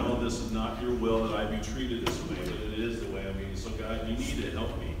 God, I know this is not your will that I be treated this way, but it is the way I'm being. So God, you need to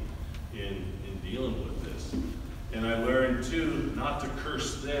help me in dealing with this. And I learned, too, not to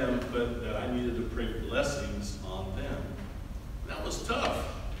curse them, but that I needed to pray blessings on them. And that was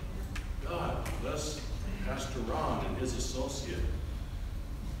tough. God bless Pastor Ron and his associate.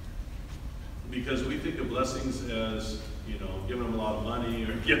 Because we think of blessings as, you know, giving them a lot of money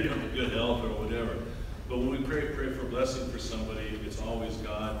or giving them a good health or whatever. But when we pray for blessing for somebody, it's always,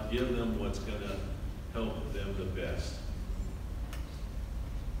 God, give them what's going to help them the best.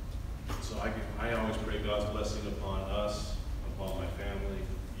 So I always pray God's blessing upon us, upon my family,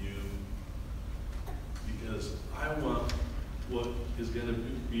 you, because I want what is going to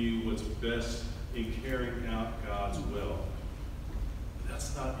be what's best in carrying out God's will.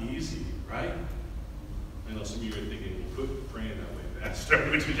 That's not easy, right? I know some of you are thinking, well, quit praying that way, Pastor.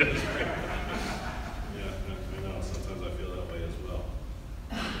 Would you just pray? Yeah, I know. Sometimes I feel that way as well.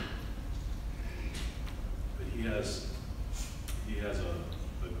 But He has a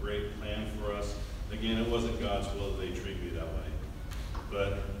great plan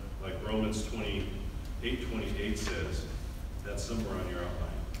says, that's somewhere on your outline,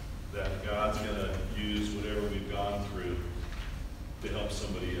 that God's going to use whatever we've gone through to help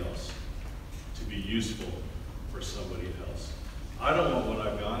somebody else, to be useful for somebody else. I don't want what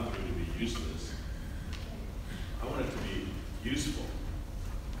I've gone through to be useless. I want it to be useful.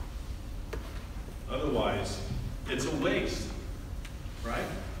 Otherwise, it's a waste, right?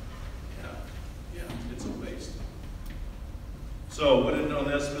 Yeah, it's a waste. So, what did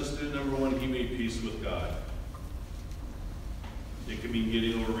Onesimus do? Number one, he made peace with God. It can mean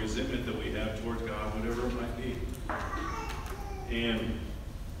getting over resentment that we have towards God, whatever it might be. And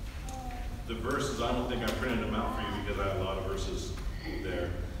the verses, I don't think I printed them out for you because I have a lot of verses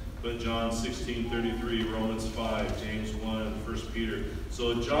there. But John 16:33, Romans 5, James 1, 1 Peter.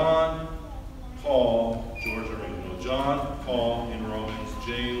 So John, Paul, John, Paul in Romans,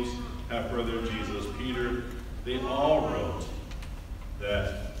 James, half-brother of Jesus, Peter, they all wrote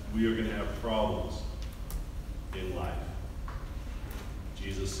that we are going to have problems in life.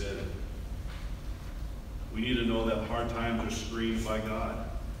 Jesus said it. We need to know that hard times are screened by God.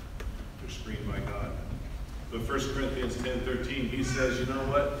 They're screened by God. But 1 Corinthians 10:13, he says, you know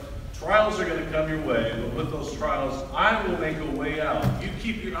what? Trials are going to come your way, but with those trials, I will make a way out. You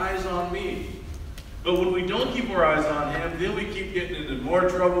keep your eyes on me. But when we don't keep our eyes on him, then we keep getting into more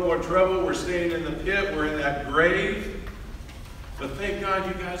trouble. We're staying in the pit. We're in that grave. But thank God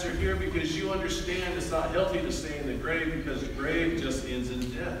you guys are here because you understand it's not healthy to stay in the grave because the grave just ends in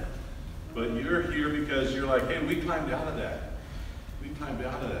death. But you're here because you're like, hey, we climbed out of that. We climbed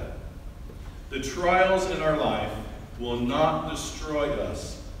out of that. The trials in our life will not destroy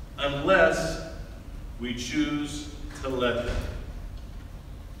us unless we choose to let them.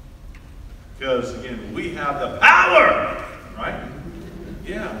 Because, again, we have the power, right?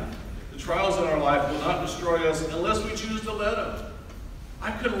 Yeah. The trials in our life will not destroy us unless we choose to let them.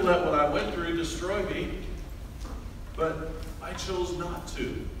 I could have let what I went through destroy me, but I chose not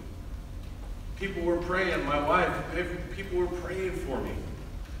to. People were praying, my wife, people were praying for me.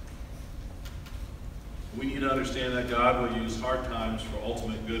 We need to understand that God will use hard times for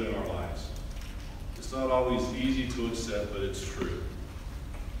ultimate good in our lives. It's not always easy to accept, but it's true.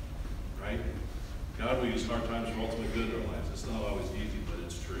 Right? God will use hard times for ultimate good in our lives. It's not always easy, but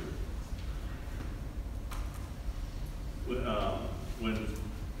it's true. When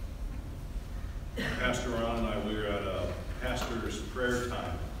Pastor Ron and I, we were at a pastor's prayer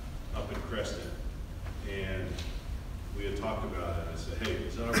time up in Creston, and we had talked about it. I said, hey,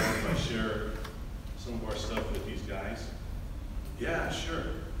 is that all right if I share some of our stuff with these guys? Yeah, sure.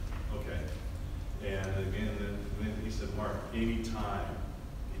 Okay. And again, then he said, Mark, anytime,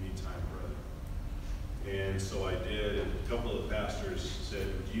 brother. And so I did, and a couple of the pastors said,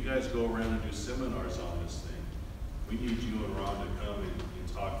 do you guys go around and do seminars on this thing? We need you and Ron to come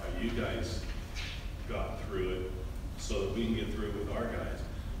and talk how you guys got through it so that we can get through it with our guys.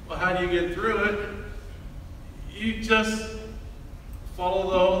 Well, how do you get through it? You just follow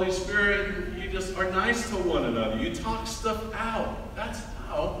the Holy Spirit. You just are nice to one another. You talk stuff out. That's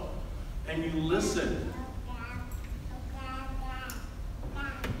how. And you listen.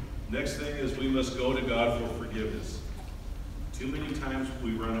 Next thing is we must go to God for forgiveness. Too many times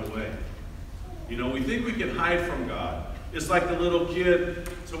we run away. You know, we think we can hide from God. It's like the little kid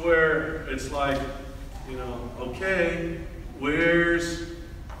to where it's like, you know, okay, where's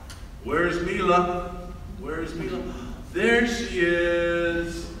Mila? Where's Mila? There she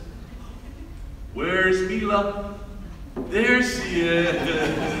is. Where's Mila? There she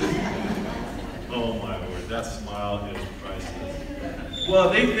is. Oh my word, that smile is priceless. Well,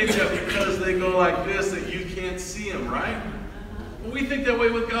 they think that because they go like this that you can't see them, right? Well, we think that way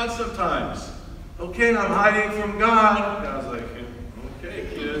with God sometimes. Okay, I'm hiding from God. God's like, okay,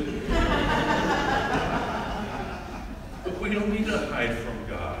 kid. But we don't need to hide from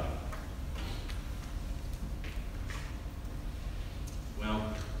God. Well,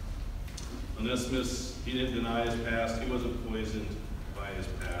 Onesimus, he didn't deny his past. He wasn't poisoned by his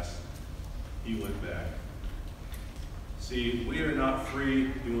past. He went back. See, we are not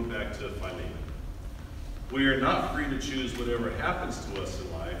free. He went back to Philemon. We are not free to choose whatever happens to us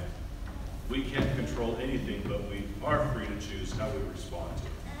in life. We can't control anything, but we are free to choose how we respond to it.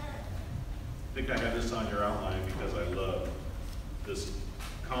 I think I have this on your outline because I love this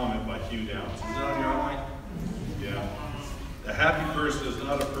comment by Hugh Downs. Is it on your outline? Yeah. A happy person is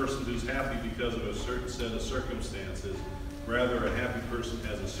not a person who's happy because of a certain set of circumstances. Rather, a happy person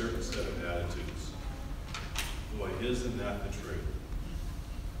has a certain set of attitudes. Boy, isn't that the truth?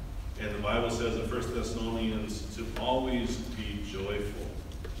 And the Bible says in 1 Thessalonians to always be joyful.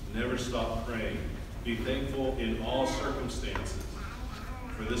 Never stop praying. Be thankful in all circumstances.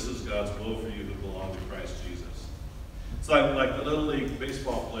 For this is God's will for you who belong to Christ Jesus. It's like the Little League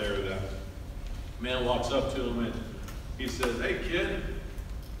baseball player that man walks up to him and he says, "Hey kid,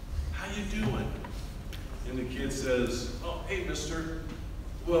 how you doing?" And the kid says, "Oh, hey mister,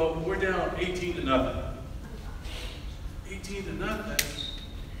 well, we're down 18-0.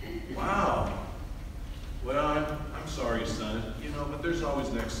 18-0? Wow. Well, I'm sorry, son, but there's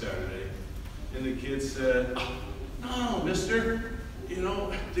always next Saturday." And the kid said, "Oh, no, mister,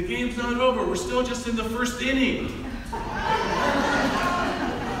 the game's not over. We're still just in the first inning."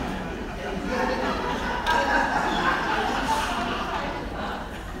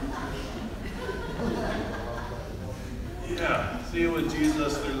 Yeah, see, with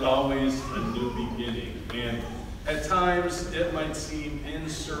Jesus, there's always a new beginning. And at times, it might seem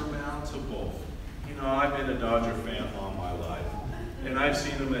insurmountable. I've been a Dodger fan all my life. And I've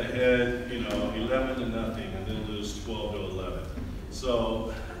seen them ahead, 11-0, and then lose 12-11.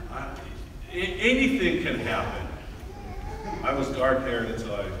 So, anything can happen. I was dark-haired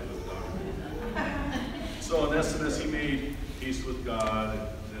until I was dark. So in essence, he made peace with God, and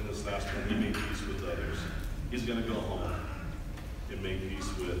then this last one, he made peace with others. He's going to go home and make peace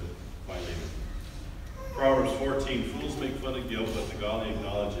with Philemon. Proverbs 14, fools make fun of guilt, but the godly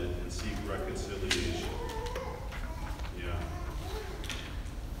acknowledge it and seek reconciliation. Yeah.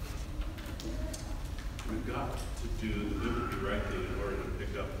 We've got to do the biblically right thing in order to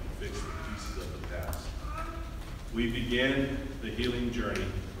pick up and fix the pieces of the past. We begin the healing journey,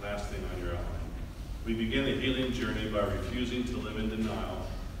 last thing on your outline. We begin the healing journey by refusing to live in denial,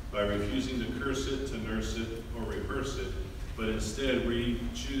 by refusing to curse it, to nurse it, or rehearse it, but instead we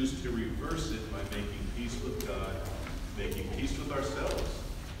choose to reverse it by making peace with God, making peace with ourselves,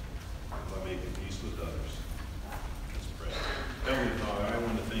 and by making peace with others. Let's pray. Heavenly Father, I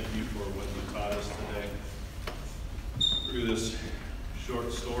want to thank you for what you taught us today through this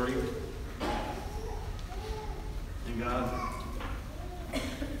short story. And God,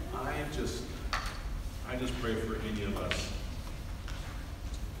 I just pray for any of us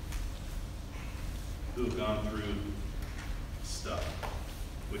who have gone through stuff,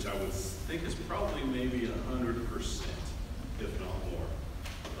 which I would think is probably maybe 100%, if not more,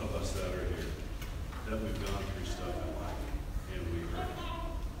 of us that are here, that we've gone through stuff in life, and we hurt.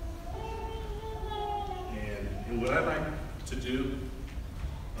 And what I'd like to do,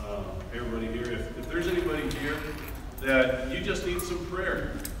 everybody here, if there's anybody here that you just need some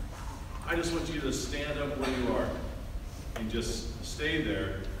prayer, I just want you to stand up where you are and just stay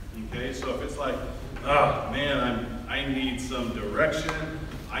there, okay? So if it's like, oh man, I need some direction,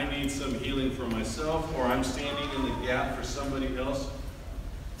 I need some healing for myself, or I'm standing in the gap for somebody else,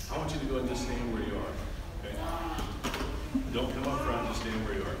 I want you to go and just stand where you are, okay? Don't come up front, just stand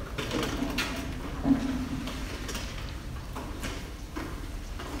where you are.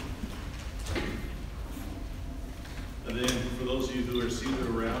 And then for those of you who are seated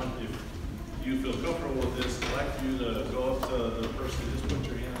around, if you feel comfortable with this, I'd like you to go up to the person, just put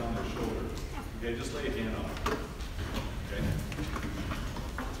your hand on their shoulder. Okay, just lay a hand on it. Okay?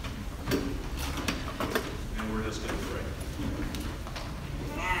 And we're just going to pray.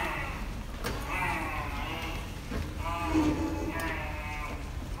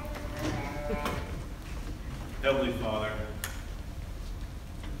 Heavenly Father,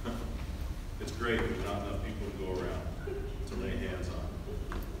 it's great there's not enough people to go around to lay hands on,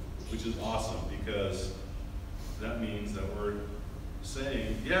 which is awesome because that means that we're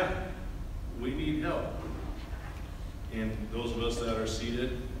saying, yeah, we need help. And those of us that are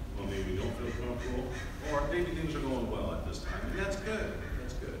seated, well, maybe we don't feel comfortable, or maybe things are going well at this time, and that's good.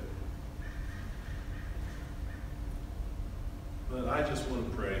 That's good. But I just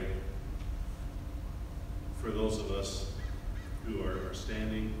want to pray for those of us who are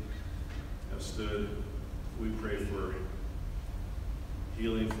standing, have stood. We pray for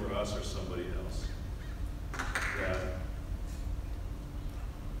healing for us or somebody else. That,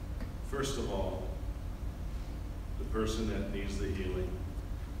 first of all, the person that needs the healing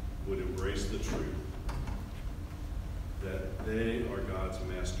would embrace the truth that they are God's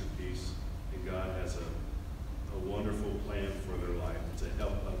masterpiece and God has a wonderful plan for their life to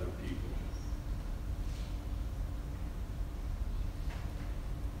help other people.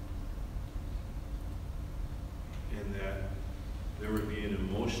 And that there would be an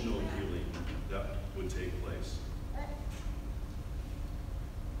emotional healing that would take place.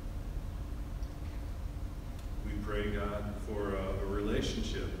 We pray, God, for a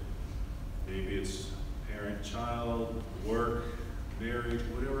relationship. Maybe it's parent-child, work, marriage,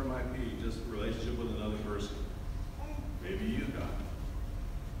 whatever it might be, just a relationship with another person. Maybe you, God.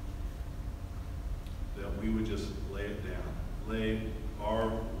 That we would just lay it down. Lay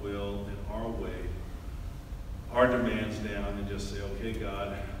our will and our way, our demands down and just say, okay, God,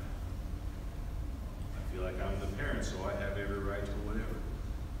 I feel like I'm the parent, so I have every right to whatever.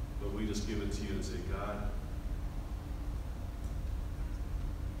 But we just give it to you and say, God,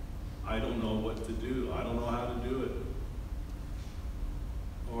 I don't know what to do. I don't know how to do it.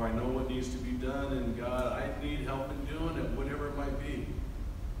 Or I know what needs to be done, and God, I need help in doing it, whatever it might be.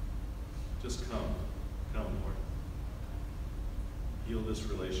 Just come. Come, Lord. Heal this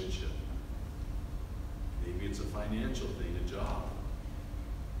relationship. Maybe it's a financial thing, a job.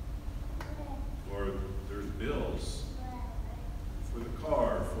 Or there's bills for the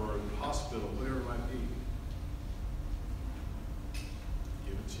car, for the hospital, whatever it might be.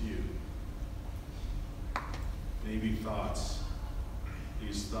 Give it to you. Maybe thoughts.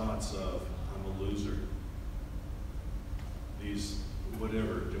 These thoughts of, I'm a loser. These,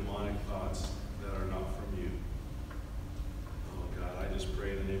 whatever, demonic thoughts that are not from you. Oh God, I just pray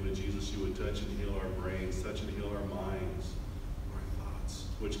in the name of Jesus you would touch and heal our brains, touch and heal our minds, our thoughts,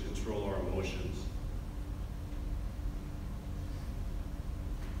 which control our emotions.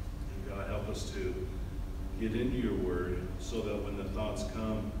 And God, help us to get into your word so that when the thoughts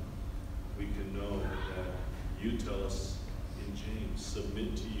come, we can know that you tell us in James,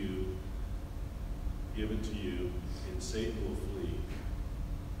 submit to you, give it to you, and Satan will flee.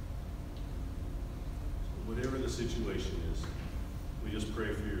 So whatever the situation is, we just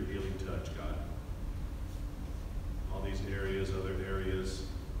pray for your healing touch, God. All these areas, other areas.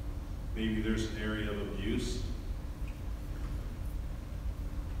 Maybe there's an area of abuse.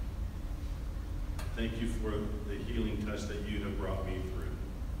 Thank you for the healing touch that you have brought me through.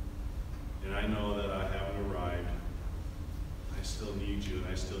 And I know that I haven't arrived. I still need you, and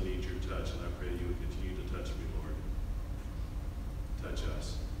I still need your touch, and I pray you would continue to touch me, Lord. Touch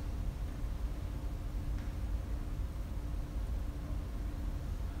us.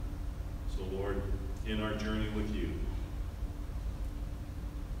 So, Lord, in our journey with you,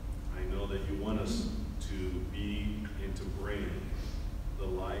 I know that you want us to be and to bring the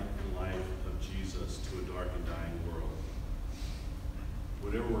light and life of Jesus to a dark and dying world.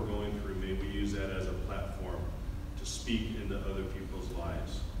 Whatever we're going through, may we use that as a platform to speak into other people's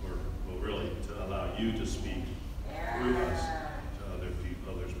lives, or well, really to allow you to speak through us to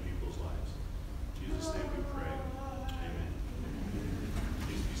others people's lives. In Jesus' name we pray. Amen.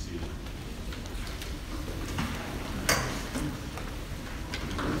 Please be seated.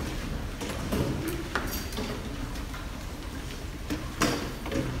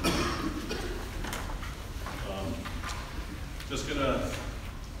 Just gonna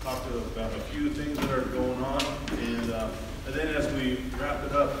talk about a few things that are going on, and then as we wrap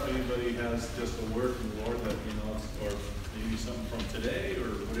it up, if anybody has just a word from the Lord that, or maybe something from today or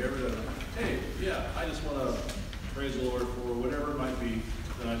whatever, that, hey, yeah, I just want to praise the Lord for whatever it might be,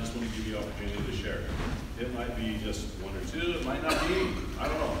 then I just want to give you the opportunity to share. It might be just one or two, it might not be, I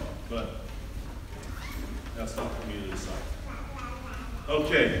don't know, but that's not for me to decide.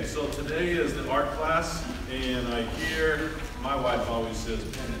 Okay, so today is the art class, and I hear my wife always says,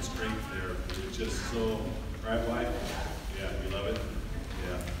 man, it's great there. It's just so, right, wife? Yeah, you love it?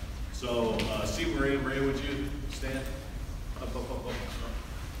 Yeah. So, see Maria. Maria, would you stand? Up.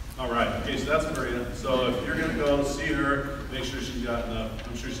 All right, okay, so that's Maria. So if you're going to go see her, make sure she's got enough.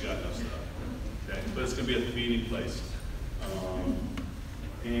 I'm sure she's got enough stuff. Okay, but it's going to be at the meeting place.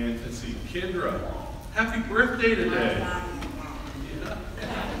 And let's see, Kendra, happy birthday today. Yeah.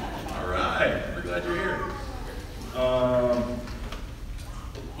 All right, we're glad you're here.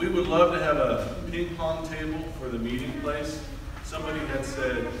 We would love to have a ping pong table for the meeting place. Somebody had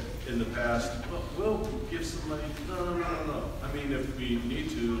said in the past, well, we'll give some money. No. I mean, if we need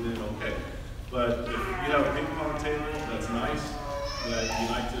to, then okay. But if you have a ping pong table that's nice, that you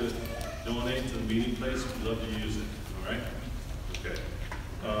like to donate to the meeting place, we'd love to use it. All right? Okay.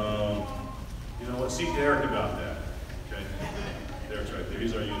 You know what? See Derek about that. Okay? Derek's right there.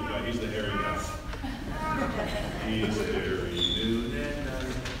 He's our youth guy. He's the hairy guy. He's very new.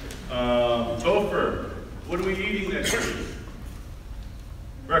 Topher, what are we eating next week?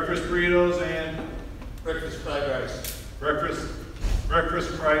 Breakfast burritos and breakfast fried rice. Breakfast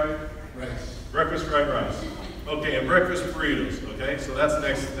fried rice. Breakfast fried rice. Okay, and breakfast burritos. Okay, so that's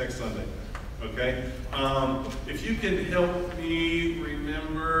next Sunday. Okay, if you can help me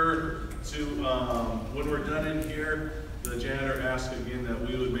remember to when we're done in here. The janitor asked again that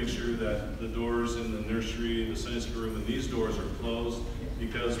we would make sure that the doors in the nursery and the Sunday school room and these doors are closed,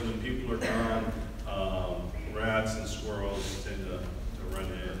 because when people are gone, rats and squirrels tend to run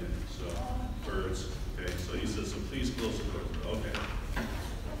in, and so birds. Okay, so he says, so please close the doors. Okay.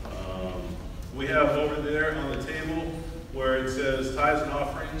 We have over there on the table where it says tithes and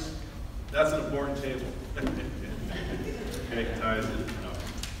offerings. That's an important table.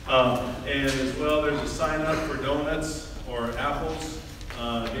 And as well, there's a sign up for donuts or apples.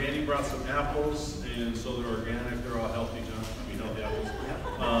 Danny brought some apples, and so they're organic. They're all healthy, John. I mean, healthy apples.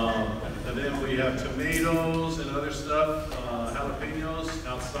 And then we have tomatoes and other stuff, jalapenos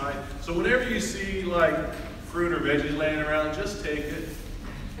outside. So whenever you see like fruit or veggies laying around, just take it,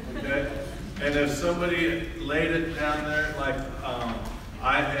 okay? And if somebody laid it down there, like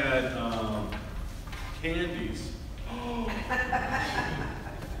I had candies.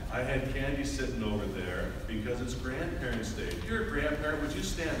 I had candy sitting over there because it's Grandparents' Day. If you're a grandparent, would you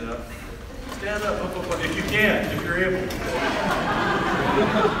stand up? Stand up, if you can, if you're able.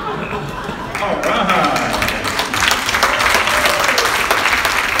 All right.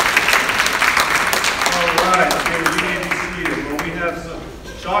 All right, okay, we may be seated. Well, we have some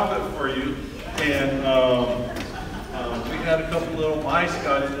chocolate for you, and we had a couple little mice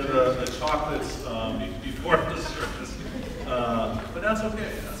got into the chocolates before the service. But that's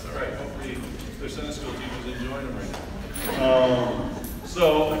okay, that's all right. Hopefully their Sunday school teachers enjoying them right now.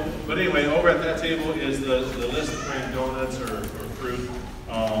 But anyway, over at that table is the list of great donuts or fruit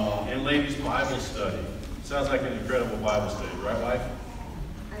and ladies' Bible study. Sounds like an incredible Bible study, right, wife?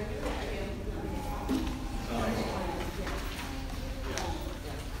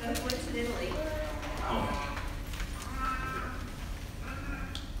 Coincidentally.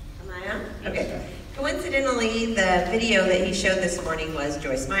 Am I on? Okay. Coincidentally, the video that he showed this morning was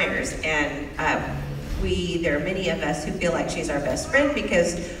Joyce Myers, and there are many of us who feel like she's our best friend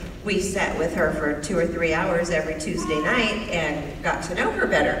because we sat with her for 2 or 3 hours every Tuesday night and got to know her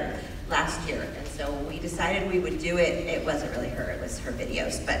better last year. And so we decided we would do it. It wasn't really her, it was her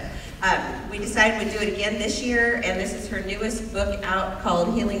videos, but we decided we'd do it again this year, and this is her newest book out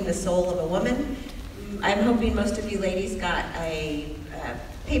called Healing the Soul of a Woman. I'm hoping most of you ladies got a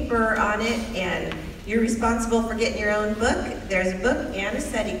paper on it, and you're responsible for getting your own book. There's a book and a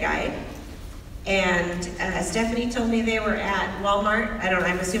study guide. And Stephanie told me they were at Walmart.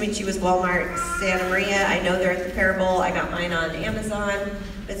 I'm assuming she was Walmart Santa Maria. I know they're at the Parable. I got mine on Amazon.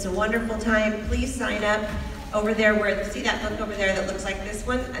 It's a wonderful time. Please sign up over there see that book over there that looks like this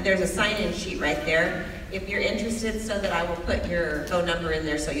one? There's a sign-in sheet right there if you're interested, so that I will put your phone number in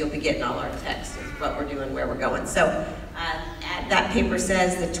there so you'll be getting all our texts of what we're doing, where we're going. So that paper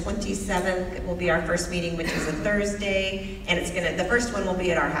says the 27th will be our first meeting, which is a Thursday, and the first one will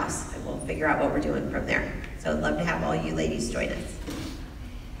be at our house, and we'll figure out what we're doing from there. So I'd love to have all you ladies join us.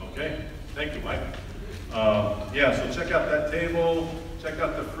 Okay, thank you, Mike. So check out that table, check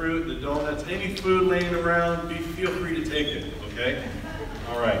out the fruit, the donuts, any food laying around, feel free to take it, okay?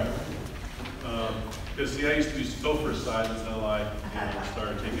 All right. Because see, I used to be Stouffer's side until I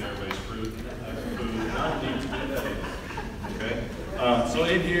started taking everybody's food, and I don't need to do that anymore. Okay? So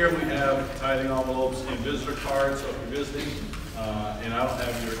in here we have tithing envelopes and visitor cards, so if you're visiting, and I don't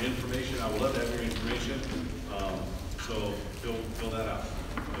have your information, I would love to have your information, so fill that out.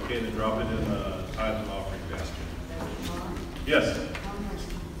 Okay, and then drop it in the tithe and offering basket. Yes?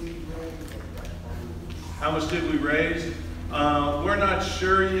 How much did we raise? We're not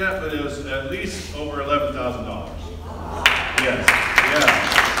sure yet, but it was at least over $11,000. Yes,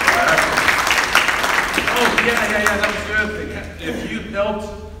 Oh, yeah, that was good. If you helped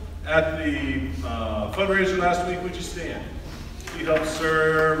at the fundraiser last week, would you stand? If you helped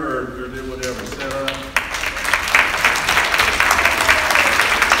serve or did whatever, set up.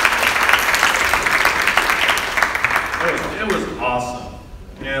 It was awesome.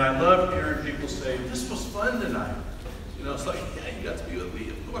 And I love hearing people say, this was fun tonight. You know, it's like, yeah, you got to be with me.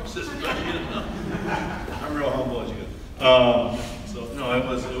 Of course, this is fun. You know? I'm real humble as you go. So no, it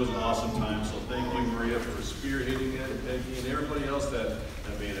was an awesome time. So thank you, Maria, for spearheading it, and Peggy, and everybody else that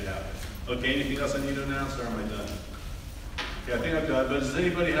made it happen. Okay, anything else I need to announce, or am I done? Okay, I think I'm done. But does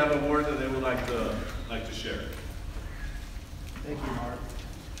anybody have a word that they would like to share? Thank you, Mark.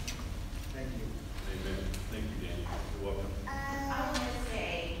 Thank you. Amen. Thank you, Danny. You're welcome. I want to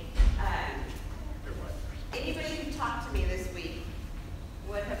say, anybody who talked to me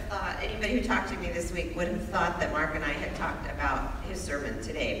this week would have thought that Mark and I had talked about his sermon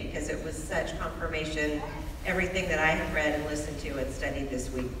today, because it was such confirmation. Everything that I had read and listened to and studied this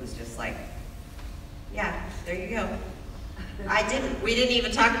week was just like, yeah, there you go. We didn't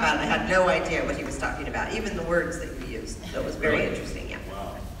even talk about it. I had no idea what he was talking about, even the words that you used. So it was very interesting, yeah.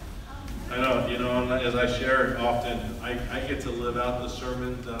 Wow. I know, as I share often, I get to live out the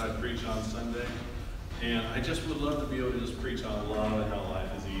sermon that I preach on Sunday. And I just would love to be able to just preach on love and how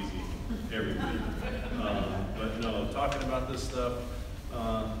life is easy every week. But no, talking about this stuff,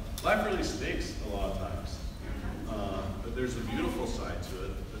 life really stinks a lot of times. But there's a beautiful side to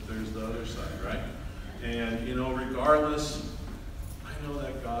it, but there's the other side, right? And, regardless, I know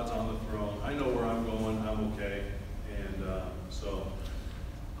that God's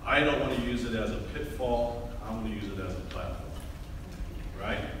I don't want to use it as a pitfall. I want to use it as a platform.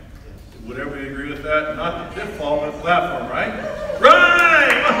 Right? Would everybody agree with that? Not the pitfall, but platform, right?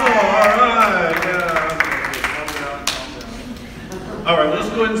 Right! Oh, all right. Yeah. Calm down. All right, let's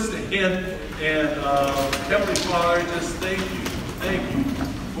go ahead and stand. And Heavenly Father, just thank you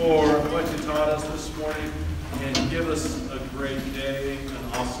for what you taught us this morning. And give us a great day, an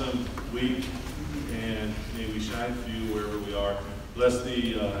awesome week. And may we shine for you wherever we are. Bless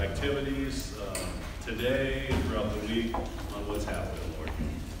the activities today and throughout the week on what's happening, Lord.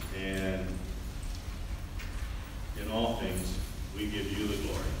 And in all things, we give you the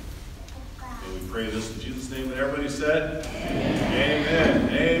glory. So we pray this in Jesus' name. And everybody said, amen.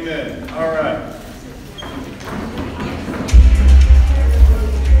 Amen. All right.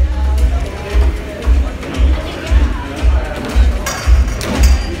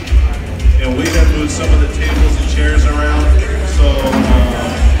 And we have moved some of the tables and chairs around, so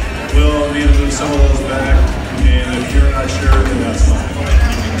we'll need to move some of those back. And if you're not sure, then that's fine.